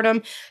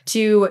postpartum,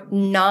 to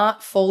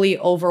not fully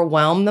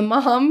overwhelm the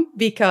mom,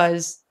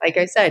 because like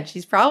I said,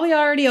 she's probably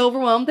already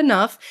overwhelmed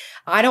enough.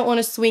 I don't want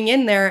to swing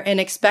in there and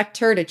expect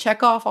her to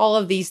check off all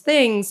of these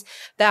things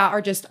that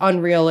are just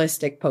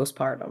unrealistic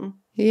postpartum.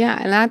 Yeah,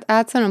 and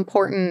that's an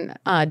important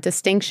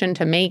distinction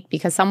to make,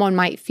 because someone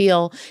might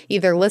feel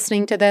either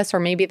listening to this,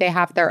 or maybe they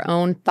have their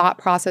own thought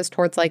process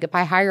towards like, if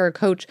I hire a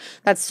coach,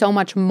 that's so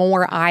much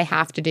more I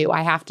have to do.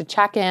 I have to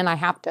check in, I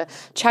have to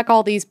check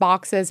all these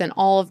boxes and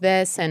all of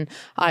this, and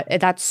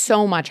that's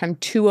so much. I'm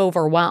too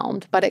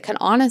overwhelmed. But it can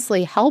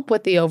honestly help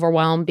with the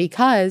overwhelm,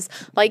 because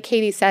like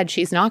Katie said,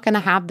 she's not going to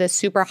have this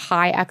super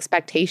high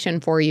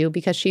expectation for you,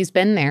 because she's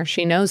been there.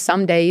 She knows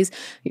some days,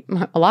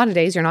 a lot of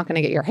days, you're not going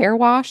to get your hair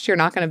washed. You're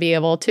not going to be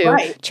able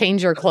to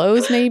change your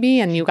clothes maybe,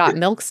 and you got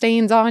milk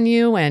stains on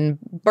you and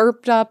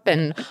burped up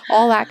and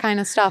all that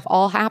kind of stuff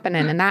all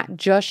happening. And that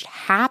just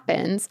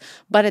happens,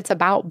 but it's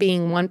about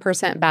being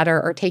 1%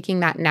 better or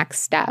taking that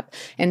next step.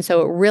 And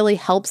so it really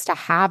helps to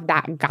have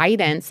that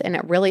guidance, and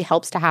it really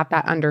helps to have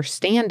that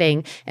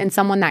understanding, and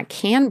someone that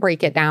can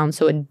break it down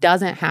so it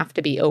doesn't have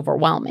to be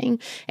overwhelming.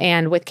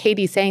 And with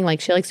Katie saying like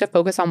she likes to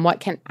focus on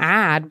what can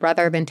add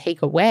rather than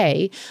take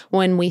away,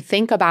 when we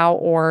think about,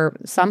 or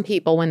some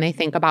people when they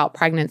think about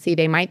pregnancy,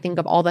 they might think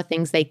of all the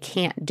things they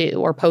can't do,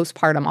 or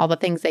postpartum, all the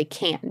things they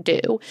can't do.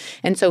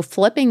 And so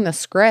flipping the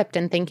script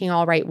and thinking,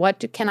 all right,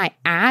 can I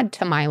add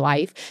to my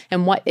life,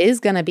 and what is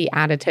going to be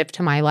additive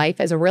to my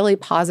life, is a really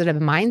positive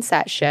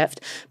mindset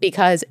shift,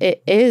 because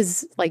it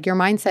is like your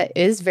mindset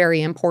is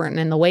very important,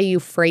 and the way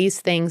you phrase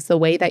things, the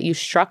way that you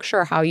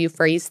structure how you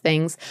phrase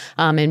things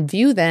and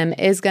view them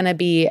is going to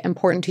be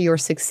important to your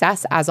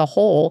success as a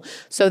whole,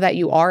 so that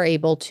you are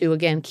able to,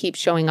 again, keep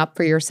showing up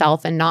for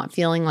yourself and not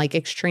feeling like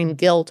extreme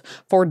guilt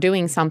for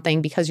doing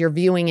something, because you're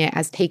viewing it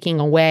as taking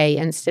away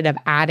instead of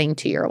adding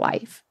to your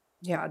life.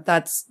 Yeah,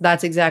 that's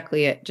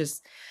exactly it.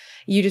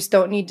 You just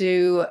don't need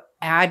to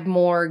add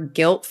more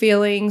guilt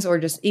feelings or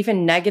just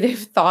even negative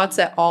thoughts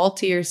at all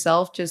to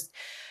yourself. Just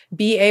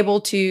be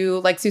able to,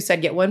 like Sue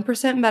said, get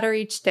 1% better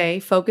each day,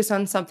 focus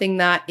on something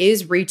that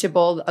is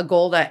reachable, a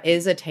goal that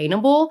is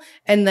attainable,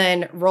 and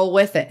then roll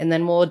with it. And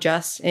then we'll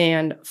adjust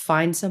and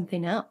find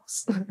something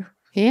else.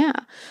 Yeah.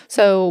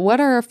 So what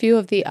are a few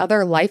of the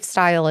other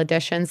lifestyle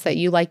additions that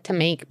you like to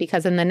make?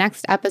 Because in the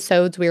next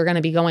episodes, we are going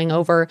to be going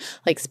over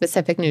like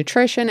specific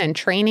nutrition and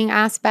training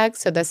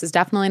aspects. So this is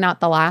definitely not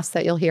the last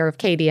that you'll hear of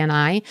Katie and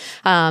I.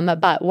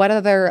 But what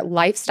other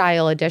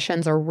lifestyle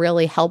additions are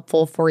really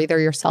helpful for either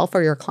yourself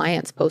or your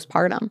clients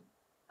postpartum?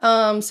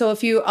 So a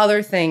few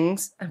other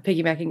things,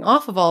 piggybacking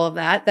off of all of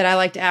that I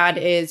like to add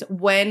is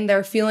when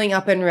they're feeling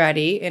up and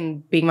ready,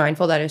 and being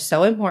mindful, that is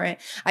so important.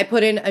 I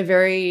put in a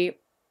very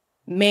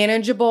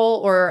manageable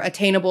or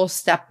attainable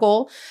step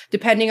goal,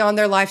 depending on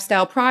their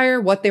lifestyle prior,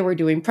 what they were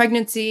doing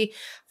pregnancy.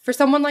 For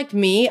someone like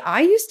me,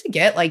 I used to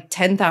get like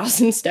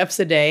 10,000 steps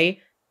a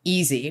day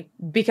easy,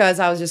 because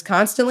I was just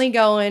constantly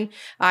going.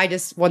 I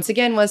just, once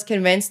again, was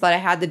convinced that I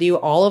had to do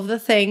all of the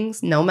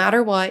things no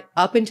matter what.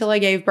 Up until I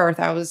gave birth,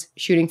 I was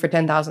shooting for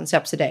 10,000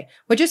 steps a day,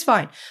 which is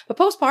fine. But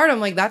postpartum,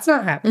 like, that's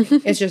not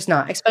happening. It's just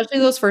not, especially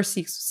those first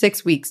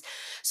six weeks.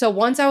 So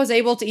once I was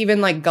able to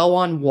even like go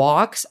on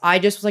walks, I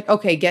just was like,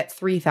 okay, get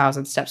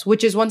 3,000 steps,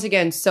 which is once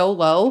again so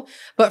low.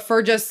 But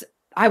for just,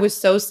 I was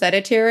so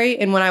sedentary.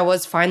 And when I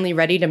was finally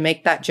ready to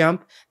make that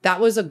jump,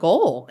 that was a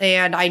goal,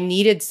 and I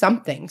needed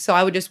something. So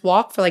I would just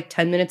walk for like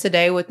 10 minutes a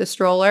day with the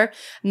stroller.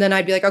 And then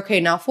I'd be like,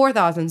 okay, now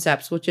 4,000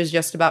 steps, which is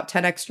just about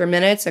 10 extra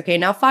minutes. Okay,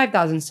 now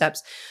 5,000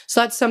 steps.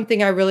 So that's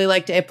something I really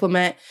like to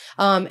implement.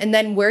 And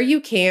then where you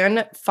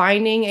can,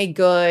 finding a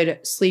good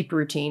sleep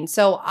routine.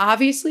 So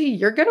obviously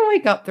you're going to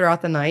wake up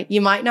throughout the night. You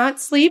might not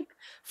sleep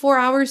 4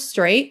 hours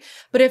straight,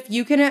 but if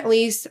you can at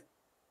least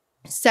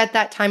set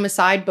that time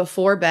aside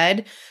before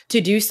bed to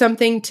do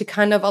something to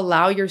kind of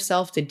allow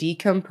yourself to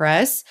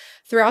decompress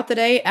throughout the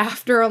day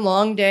after a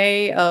long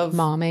day of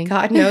momming,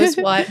 God knows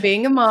what,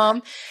 being a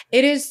mom,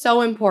 it is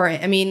so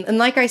important. I mean, and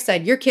like I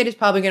said, your kid is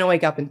probably going to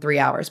wake up in 3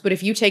 hours, but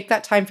if you take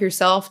that time for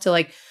yourself to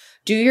like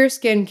do your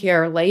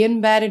skincare, lay in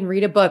bed and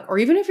read a book, or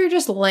even if you're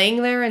just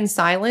laying there in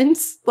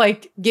silence,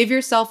 like give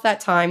yourself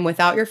that time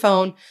without your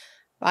phone,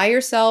 by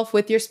yourself,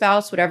 with your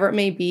spouse, whatever it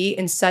may be,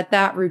 and set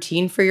that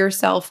routine for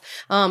yourself.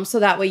 So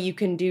that way you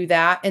can do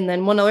that. And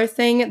then one other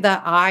thing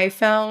that I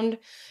found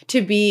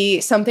to be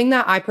something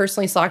that I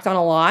personally slacked on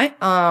a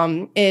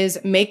lot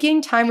is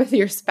making time with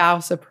your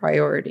spouse a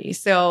priority.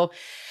 So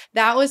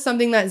that was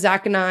something that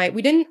Zach and I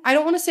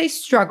don't want to say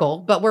struggle,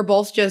 but we're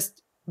both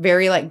just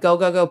very like go,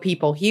 go, go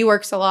people. He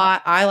works a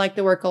lot. I like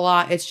to work a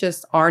lot. It's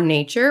just our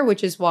nature,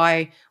 which is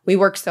why we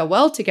work so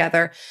well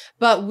together.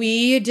 But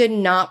we did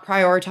not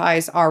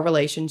prioritize our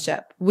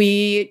relationship.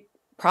 We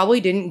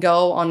probably didn't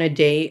go on a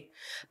date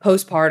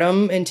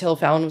postpartum until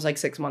Fallon was like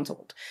 6 months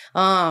old.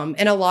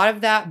 And a lot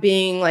of that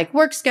being like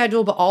work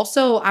schedule, but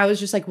also I was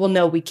just like, well,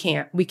 no, we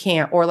can't,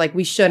 or like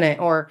we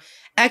shouldn't, or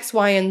X,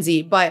 Y, and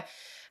Z. But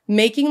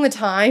making the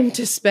time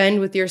to spend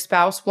with your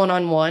spouse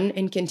one-on-one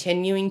and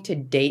continuing to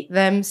date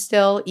them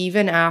still,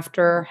 even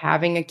after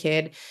having a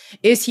kid,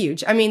 is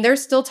huge. I mean,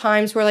 there's still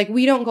times where like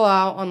we don't go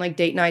out on like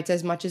date nights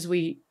as much as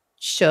we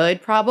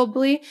should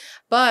probably,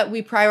 but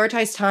we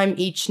prioritize time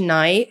each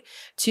night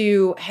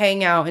to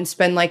hang out and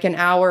spend like an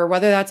hour,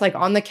 whether that's like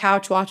on the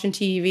couch watching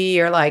TV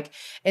or like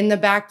in the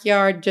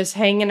backyard just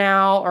hanging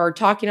out or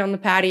talking on the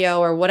patio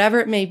or whatever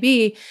it may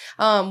be.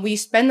 We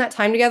spend that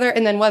time together,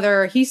 and then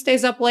whether he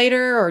stays up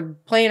later or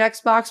playing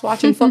Xbox,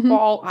 watching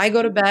football, I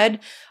go to bed,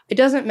 it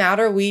doesn't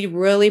matter. We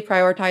really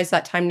prioritize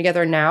that time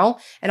together now.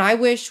 And I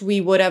wish we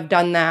would have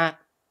done that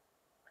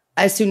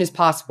as soon as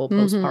possible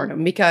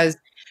postpartum, because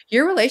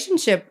your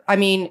relationship, I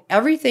mean,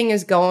 everything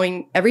is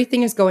going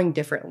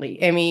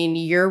differently. I mean,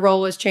 your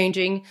role is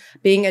changing.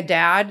 Being a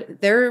dad,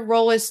 their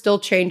role is still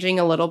changing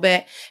a little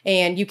bit.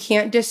 And you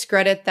can't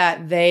discredit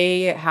that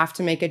they have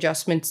to make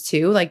adjustments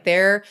too. Like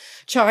they're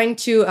trying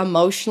to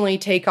emotionally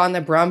take on the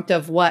brunt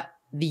of what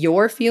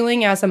you're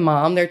feeling as a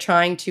mom. They're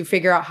trying to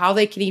figure out how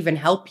they can even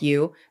help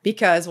you,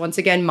 because once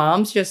again,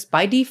 moms just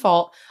by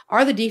default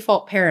are the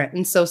default parent.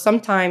 And so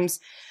sometimes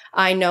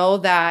I know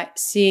that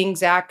seeing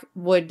Zach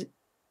would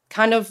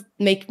kind of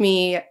make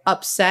me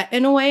upset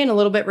in a way and a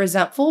little bit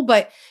resentful,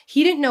 but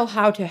he didn't know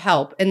how to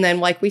help. And then,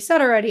 like we said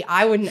already,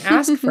 I wouldn't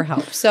ask for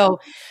help. So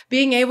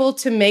being able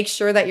to make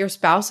sure that your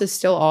spouse is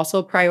still also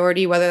a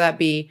priority, whether that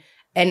be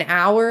an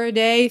hour a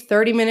day,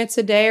 30 minutes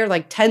a day, or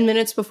like 10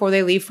 minutes before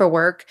they leave for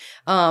work,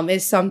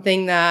 is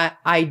something that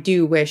I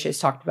do wish is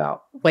talked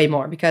about way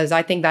more, because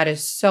I think that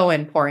is so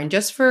important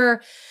just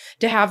to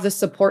have the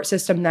support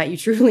system that you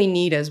truly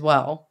need as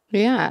well.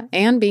 Yeah.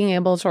 And being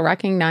able to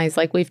recognize,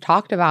 like we've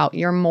talked about,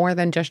 you're more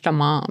than just a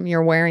mom.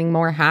 You're wearing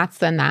more hats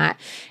than that.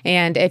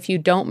 And if you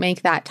don't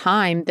make that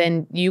time,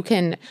 then you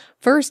can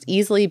first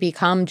easily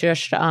become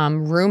just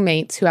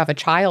roommates who have a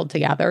child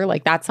together.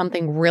 Like that's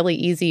something really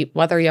easy,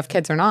 whether you have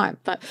kids or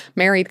not. But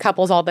married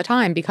couples all the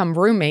time become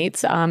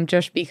roommates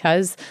just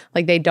because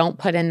like they don't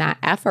put in that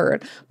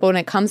effort. But when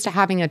it comes to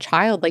having a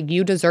child, like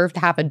you deserve to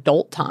have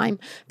adult time,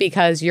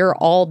 because you're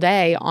all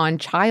day on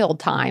child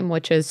time,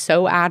 which is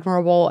so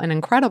admirable and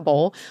incredible.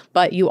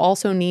 But you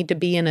also need to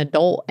be an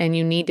adult, and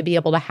you need to be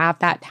able to have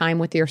that time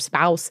with your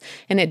spouse.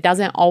 And it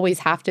doesn't always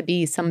have to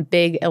be some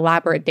big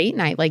elaborate date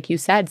night. Like you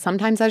said,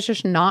 sometimes that's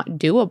just not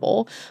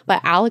doable.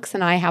 But Alex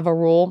and I have a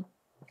rule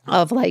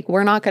of like,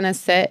 we're not going to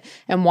sit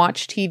and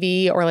watch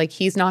TV, or like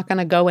he's not going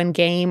to go in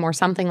game or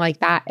something like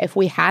that if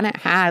we hadn't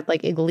had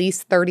like at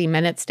least 30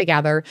 minutes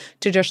together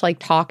to just like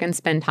talk and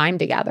spend time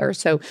together.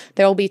 So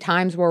there'll be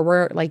times where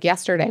we're like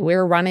yesterday, we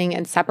were running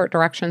in separate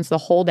directions the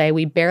whole day.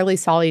 We barely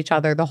saw each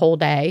other the whole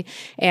day.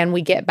 And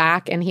we get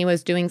back and he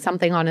was doing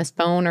something on his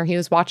phone, or he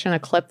was watching a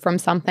clip from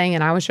something.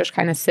 And I was just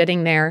kind of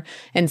sitting there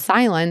in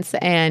silence.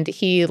 And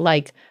he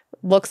like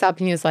looks up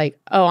and he's like,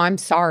 "Oh, I'm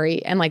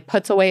sorry," and like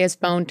puts away his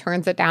phone,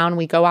 turns it down.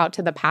 We go out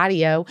to the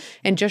patio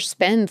and just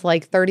spend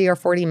like 30 or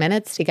 40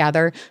 minutes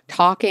together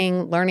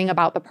talking, learning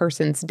about the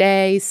person's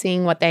day,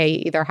 seeing what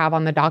they either have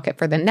on the docket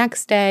for the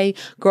next day,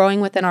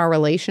 growing within our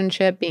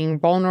relationship, being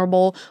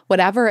vulnerable,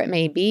 whatever it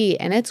may be.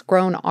 And it's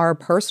grown our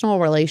personal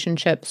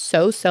relationship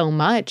so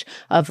much.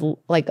 Of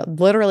like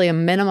literally a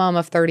minimum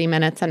of 30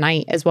 minutes a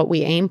night is what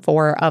we aim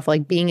for, of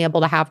like being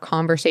able to have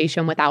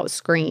conversation without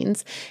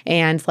screens.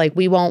 And like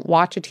we won't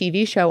watch a TV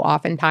show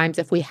oftentimes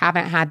if we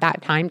haven't had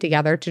that time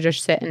together to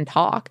just sit and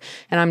talk.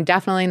 And I'm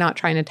definitely not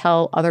trying to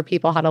tell other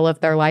people how to live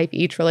their life.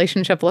 Each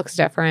relationship looks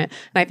different.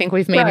 And I think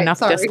we've made enough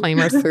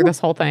disclaimers through this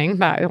whole thing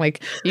that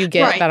like you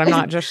get that I'm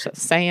not just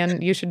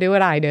saying you should do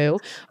what I do,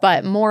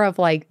 but more of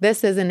like,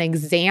 this is an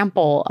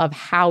example of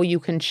how you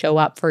can show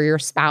up for your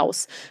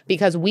spouse,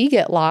 because we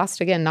get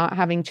lost, again, not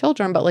having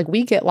children, but like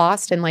we get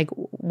lost in like,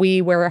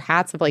 we wear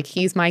hats of like,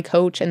 he's my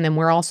coach. And then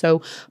we're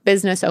also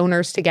business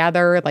owners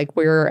together. Like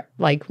we're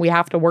like, we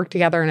have to work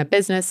together in a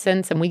business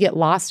sense, and we get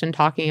lost in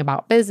talking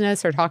about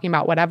business or talking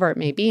about whatever it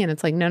may be. And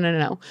it's like,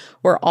 no.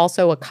 We're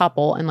also a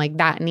couple. And like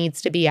that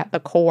needs to be at the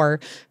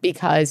core,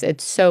 because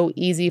it's so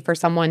easy for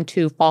someone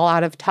to fall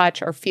out of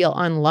touch or feel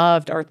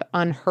unloved or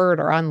unheard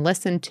or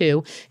unlistened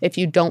to if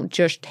you don't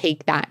just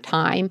take that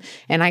time.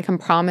 And I can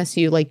promise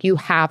you, like you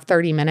have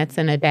 30 minutes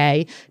in a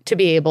day to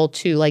be able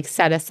to like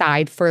set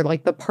aside for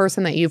like the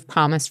person that you've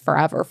promised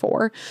forever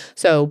for.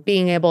 So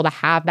being able to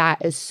have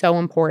that is so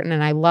important.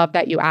 And I love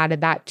that you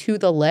added that to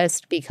the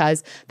list,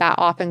 because that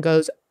often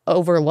goes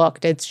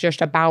overlooked. It's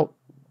just about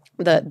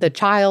the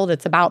child.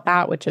 It's about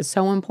that, which is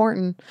so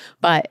important.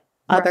 But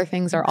other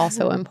things are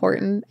also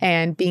important.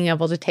 And being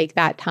able to take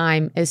that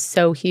time is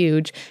so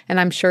huge. And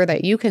I'm sure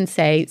that you can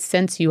say,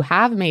 since you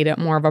have made it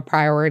more of a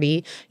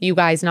priority, you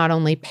guys not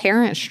only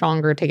parent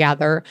stronger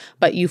together,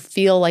 but you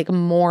feel like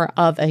more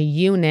of a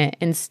unit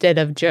instead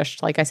of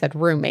just, like I said,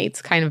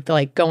 roommates kind of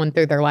like going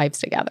through their lives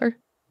together.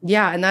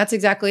 Yeah, and that's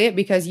exactly it,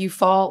 because you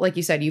fall, like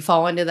you said, you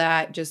fall into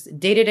that just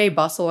day-to-day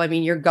bustle. I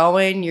mean, you're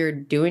going, you're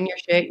doing your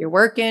shit, you're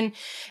working,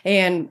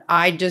 and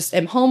I just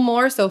am home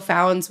more, so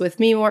Fallon's with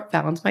me more.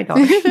 Fallon's my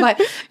daughter, but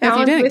If you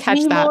Fallon's didn't with catch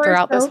me that more,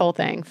 throughout this so whole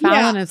thing, yeah.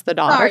 Fallon is the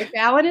daughter. Sorry,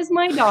 Fallon is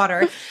my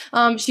daughter.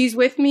 She's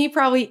with me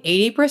probably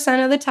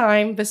 80% of the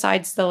time,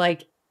 besides the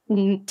like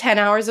 10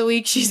 hours a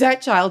week she's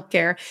at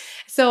childcare.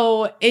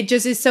 So it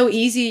just is so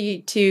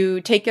easy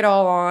to take it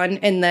all on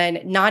and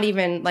then not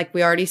even, like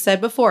we already said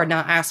before,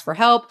 not ask for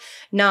help,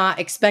 not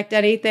expect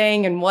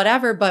anything and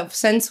whatever. But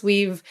since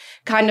we've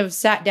kind of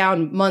sat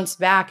down months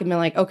back and been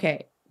like,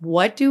 okay,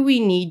 what do we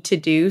need to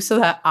do so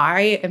that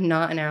I am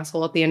not an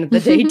asshole at the end of the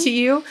day to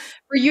you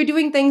for you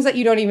doing things that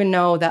you don't even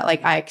know that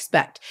like I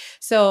expect.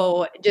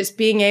 So just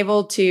being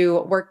able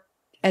to work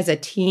as a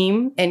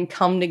team and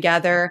come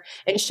together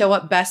and show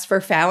up best for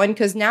Fallon,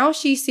 because now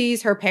she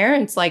sees her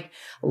parents like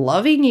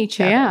loving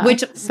each other,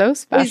 which so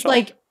special. is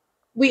like,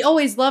 we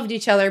always loved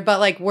each other,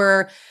 but like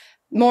we're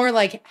more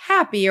like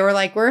happy, or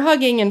like we're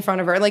hugging in front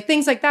of her, like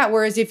things like that.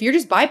 Whereas if you're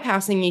just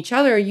bypassing each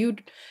other,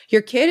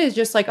 your kid is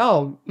just like,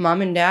 oh,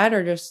 mom and dad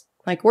are just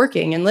like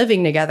working and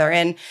living together.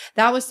 And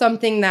that was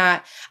something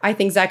that I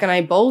think Zach and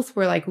I both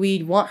were like,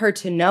 we want her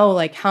to know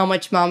like how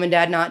much mom and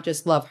dad not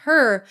just love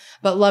her,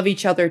 but love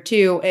each other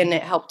too. And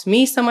it helped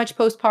me so much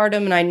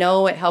postpartum. And I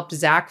know it helped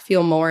Zach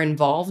feel more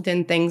involved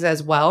in things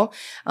as well.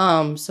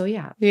 So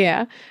yeah.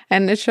 Yeah.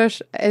 And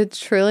it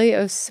truly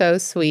was so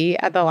sweet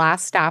at the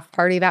last staff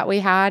party that we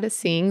had,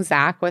 seeing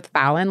Zach with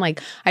Fallon.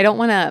 Like, I don't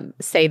want to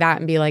say that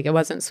and be like, it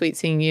wasn't sweet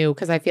seeing you,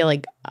 because I feel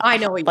like I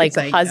know what like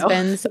you're saying,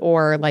 husbands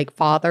or like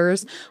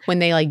fathers, when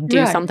they like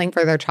do something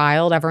for their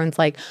child, everyone's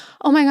like,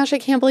 oh my gosh, I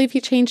can't believe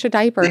you changed a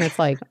diaper. And it's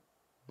like,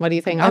 what do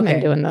you think I've been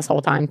doing this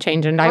whole time?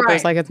 Changing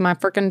diapers like it's my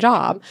freaking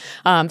job.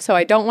 So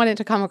I don't want it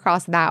to come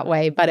across that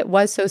way, but it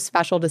was so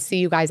special to see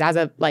you guys as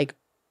a like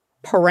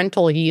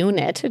parental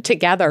unit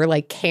together,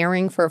 like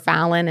caring for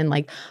Fallon and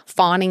like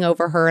fawning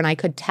over her. And I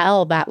could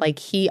tell that like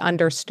he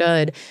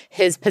understood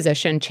his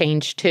position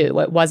changed too.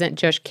 It wasn't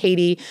just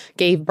Katie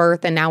gave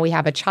birth and now we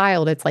have a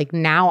child. It's like,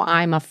 now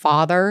I'm a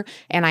father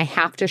and I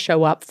have to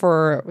show up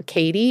for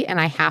Katie and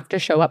I have to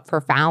show up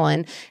for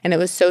Fallon. And it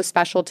was so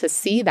special to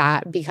see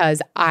that,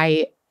 because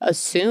I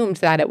assumed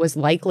that it was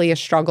likely a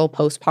struggle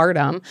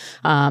postpartum,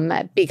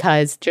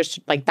 because just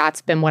like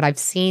that's been what I've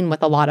seen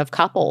with a lot of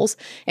couples.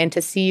 And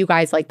to see you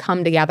guys like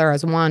come together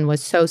as one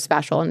was so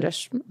special and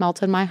just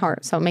melted my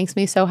heart. So it makes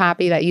me so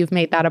happy that you've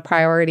made that a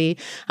priority.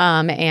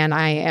 And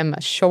I am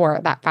sure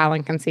that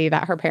Fallon can see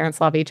that her parents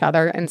love each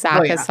other. And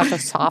Zach is such a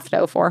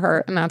softo for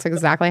her. And that's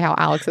exactly how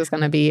Alex is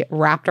going to be,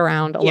 wrapped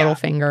around a little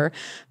finger,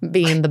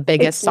 being the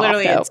biggest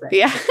softo.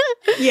 Yeah.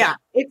 Yeah.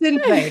 It's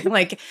insane.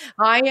 Like,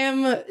 I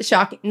am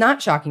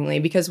not shockingly,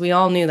 because we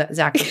all knew that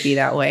Zach would be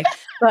that way,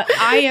 but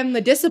I am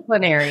the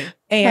disciplinary,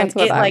 and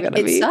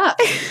it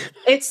sucks.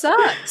 It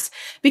sucks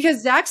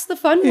because Zach's the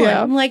fun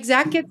one. Like,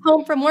 Zach gets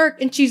home from work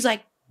and she's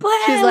like,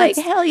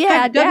 hell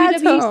yeah,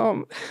 Dad's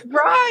home.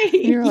 Right.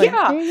 You're like,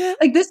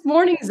 Like this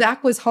morning,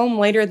 Zach was home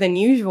later than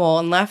usual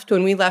and left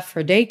when we left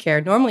for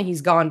daycare. Normally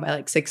he's gone by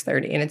like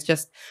 6:30, and it's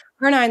just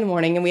her and I in the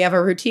morning, and we have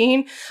a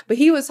routine, but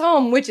he was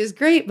home, which is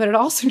great, but it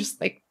also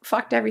just like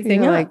fucked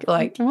everything up.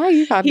 Like, why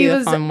you gotta be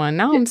the fun one?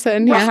 Now I'm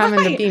sitting here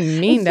having to be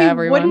mean to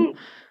everyone.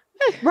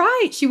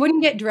 She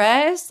wouldn't get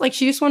dressed. Like,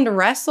 she just wanted to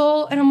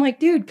wrestle. And I'm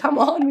like, dude, come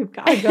on, we've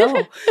got to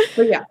go.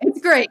 But yeah,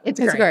 it's great. It's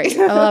great.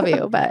 I love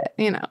you, but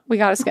we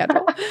got to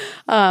schedule.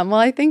 Well,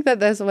 I think that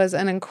this was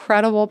an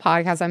incredible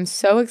podcast. I'm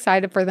so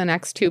excited for the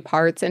next 2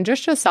 parts. And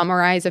just to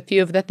summarize a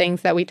few of the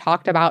things that we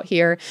talked about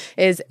here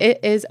is, it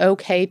is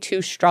okay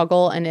to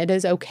struggle, and it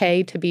is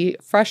okay to be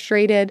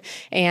frustrated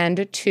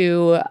and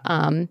to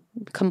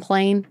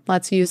complain.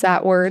 Let's use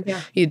that word. Yeah.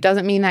 It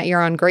doesn't mean that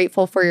you're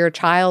ungrateful for your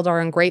child or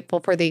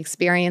ungrateful for the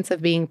experience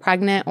of being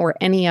pregnant or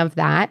any of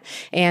that.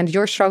 And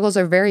your struggles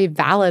are very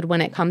valid when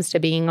it comes to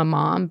being a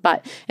mom.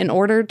 But in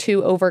order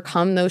to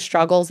overcome those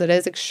struggles, it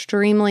is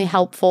extremely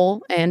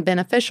helpful and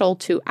beneficial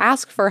to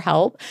ask for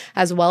help,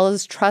 as well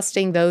as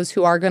trusting those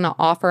who are going to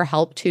offer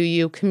help to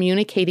you,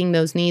 communicating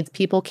those needs.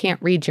 People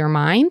can't read your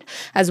mind,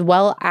 as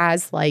well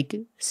as like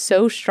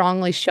so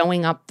strongly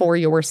showing up for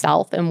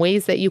yourself. And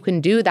ways that you can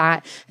do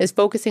that is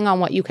focusing on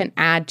what you can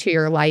add to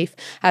your life,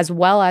 as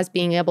well as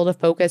being able to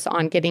focus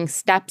on getting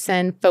steps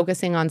in,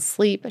 focusing on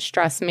sleep,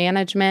 stress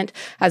management,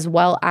 as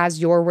well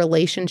as your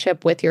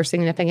relationship with your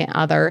significant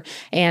other,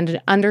 and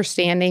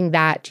understanding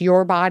that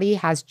your body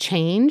has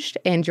changed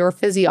and your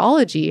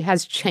physiology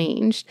has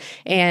changed.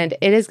 And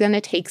it is going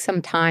to take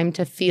some time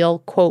to feel,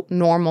 quote,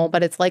 normal,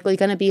 but it's likely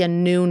going to be a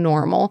new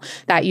normal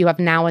that you have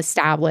now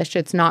established.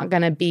 It's not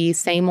going to be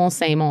same old,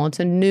 same same old. It's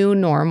a new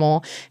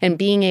normal. And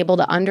being able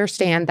to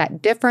understand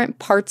that different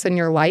parts in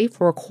your life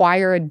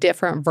require a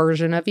different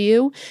version of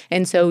you.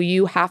 And so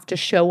you have to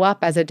show up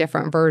as a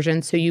different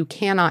version. So you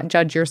cannot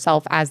judge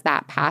yourself as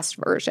that past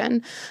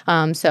version.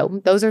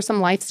 So those are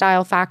some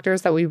lifestyle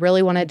factors that we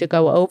really wanted to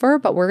go over,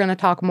 but we're going to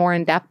talk more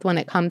in depth when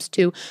it comes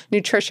to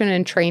nutrition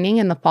and training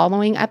in the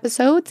following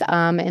episodes.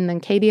 And then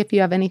Katie, if you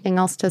have anything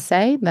else to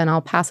say, then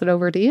I'll pass it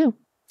over to you.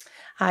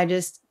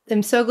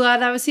 I'm so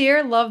glad I was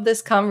here. Love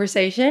this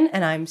conversation.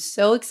 And I'm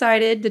so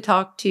excited to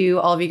talk to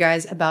all of you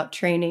guys about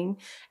training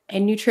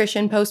and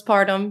nutrition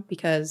postpartum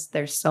because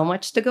there's so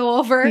much to go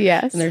over.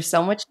 Yes. And there's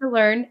so much to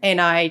learn.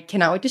 And I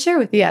cannot wait to share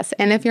with you. Yes.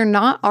 And if you're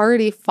not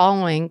already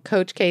following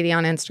Coach Katie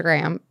on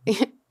Instagram,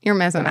 you're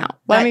missing out.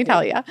 Let me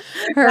tell you,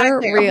 her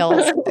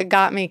reels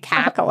got me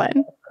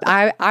cackling.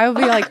 I would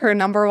be like her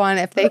number one.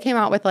 If they came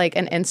out with like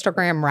an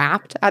Instagram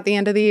Wrapped at the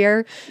end of the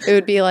year, it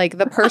would be like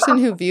the person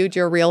who viewed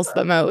your reels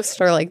the most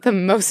or like the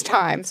most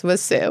times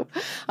was Sue.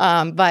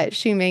 But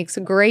she makes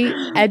great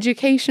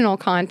educational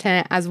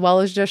content as well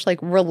as just like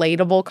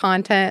relatable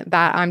content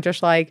that I'm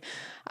just like,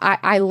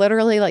 I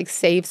literally like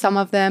save some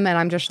of them and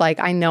I'm just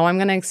like, I know I'm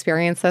going to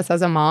experience this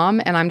as a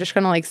mom and I'm just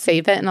going to like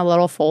save it in a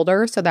little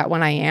folder so that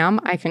when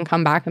I can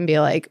come back and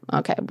be like,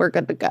 okay, we're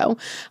good to go.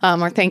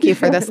 Or thank you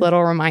for this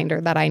little reminder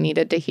that I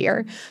needed to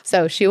hear.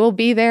 So she will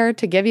be there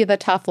to give you the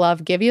tough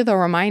love, give you the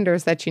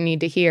reminders that you need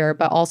to hear,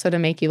 but also to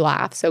make you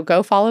laugh. So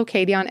go follow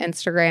Katie on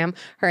Instagram.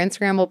 Her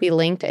Instagram will be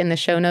linked in the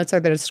show notes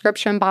or the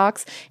description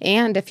box.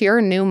 And if you're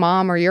a new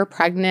mom or you're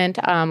pregnant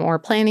or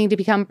planning to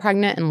become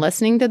pregnant and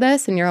listening to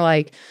this and you're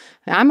like,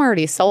 I'm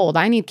already sold.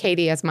 I need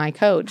Katie as my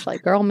coach.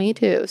 Like, girl, me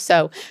too.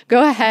 So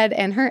go ahead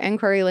and her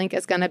inquiry link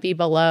is going to be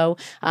below.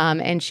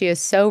 And she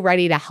is so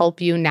ready to help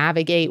you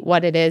navigate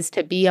what it is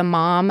to be a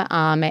mom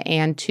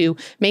and to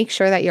make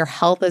sure that your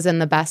health is in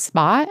the best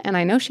spot. And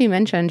I know she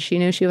mentioned she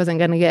knew she wasn't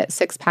going to get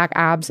 6-pack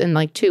abs in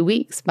like 2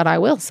 weeks, but I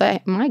will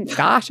say, my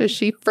gosh, is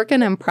she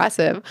freaking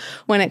impressive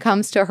when it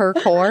comes to her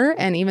core.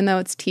 And even though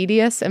it's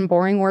tedious and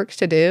boring work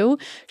to do,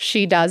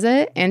 she does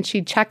it and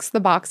she checks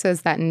the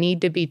boxes that need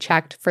to be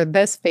checked for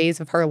this phase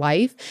of her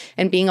life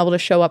and being able to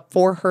show up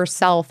for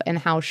herself and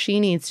how she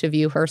needs to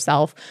view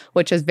herself,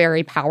 which is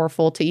very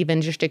powerful to even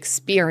just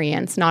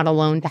experience, not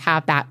alone to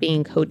have that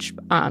being coached,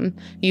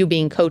 you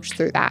being coached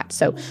through that.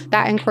 So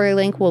that inquiry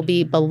link will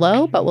be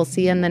below, but we'll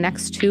see you in the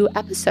next 2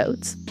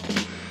 episodes.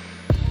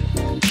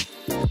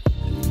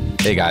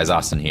 Hey guys,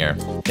 Austin here.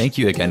 Thank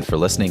you again for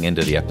listening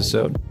into the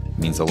episode. It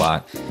means a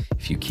lot.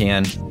 If you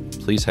can,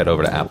 please head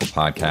over to Apple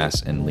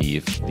Podcasts and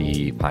leave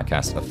the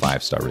podcast a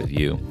 5-star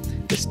review.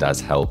 This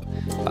does help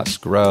us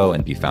grow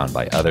and be found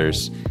by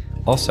others.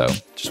 Also,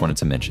 just wanted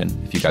to mention,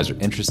 if you guys are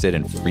interested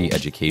in free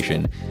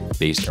education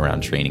based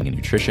around training and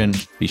nutrition,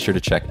 be sure to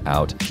check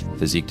out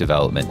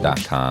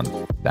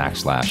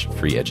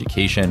physiquedevelopment.com/free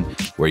education,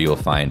 where you will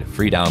find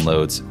free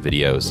downloads,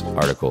 videos,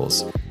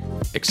 articles,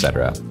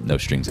 etc. No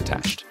strings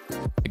attached.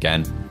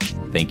 Again,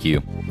 thank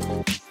you.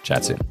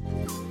 Chat soon.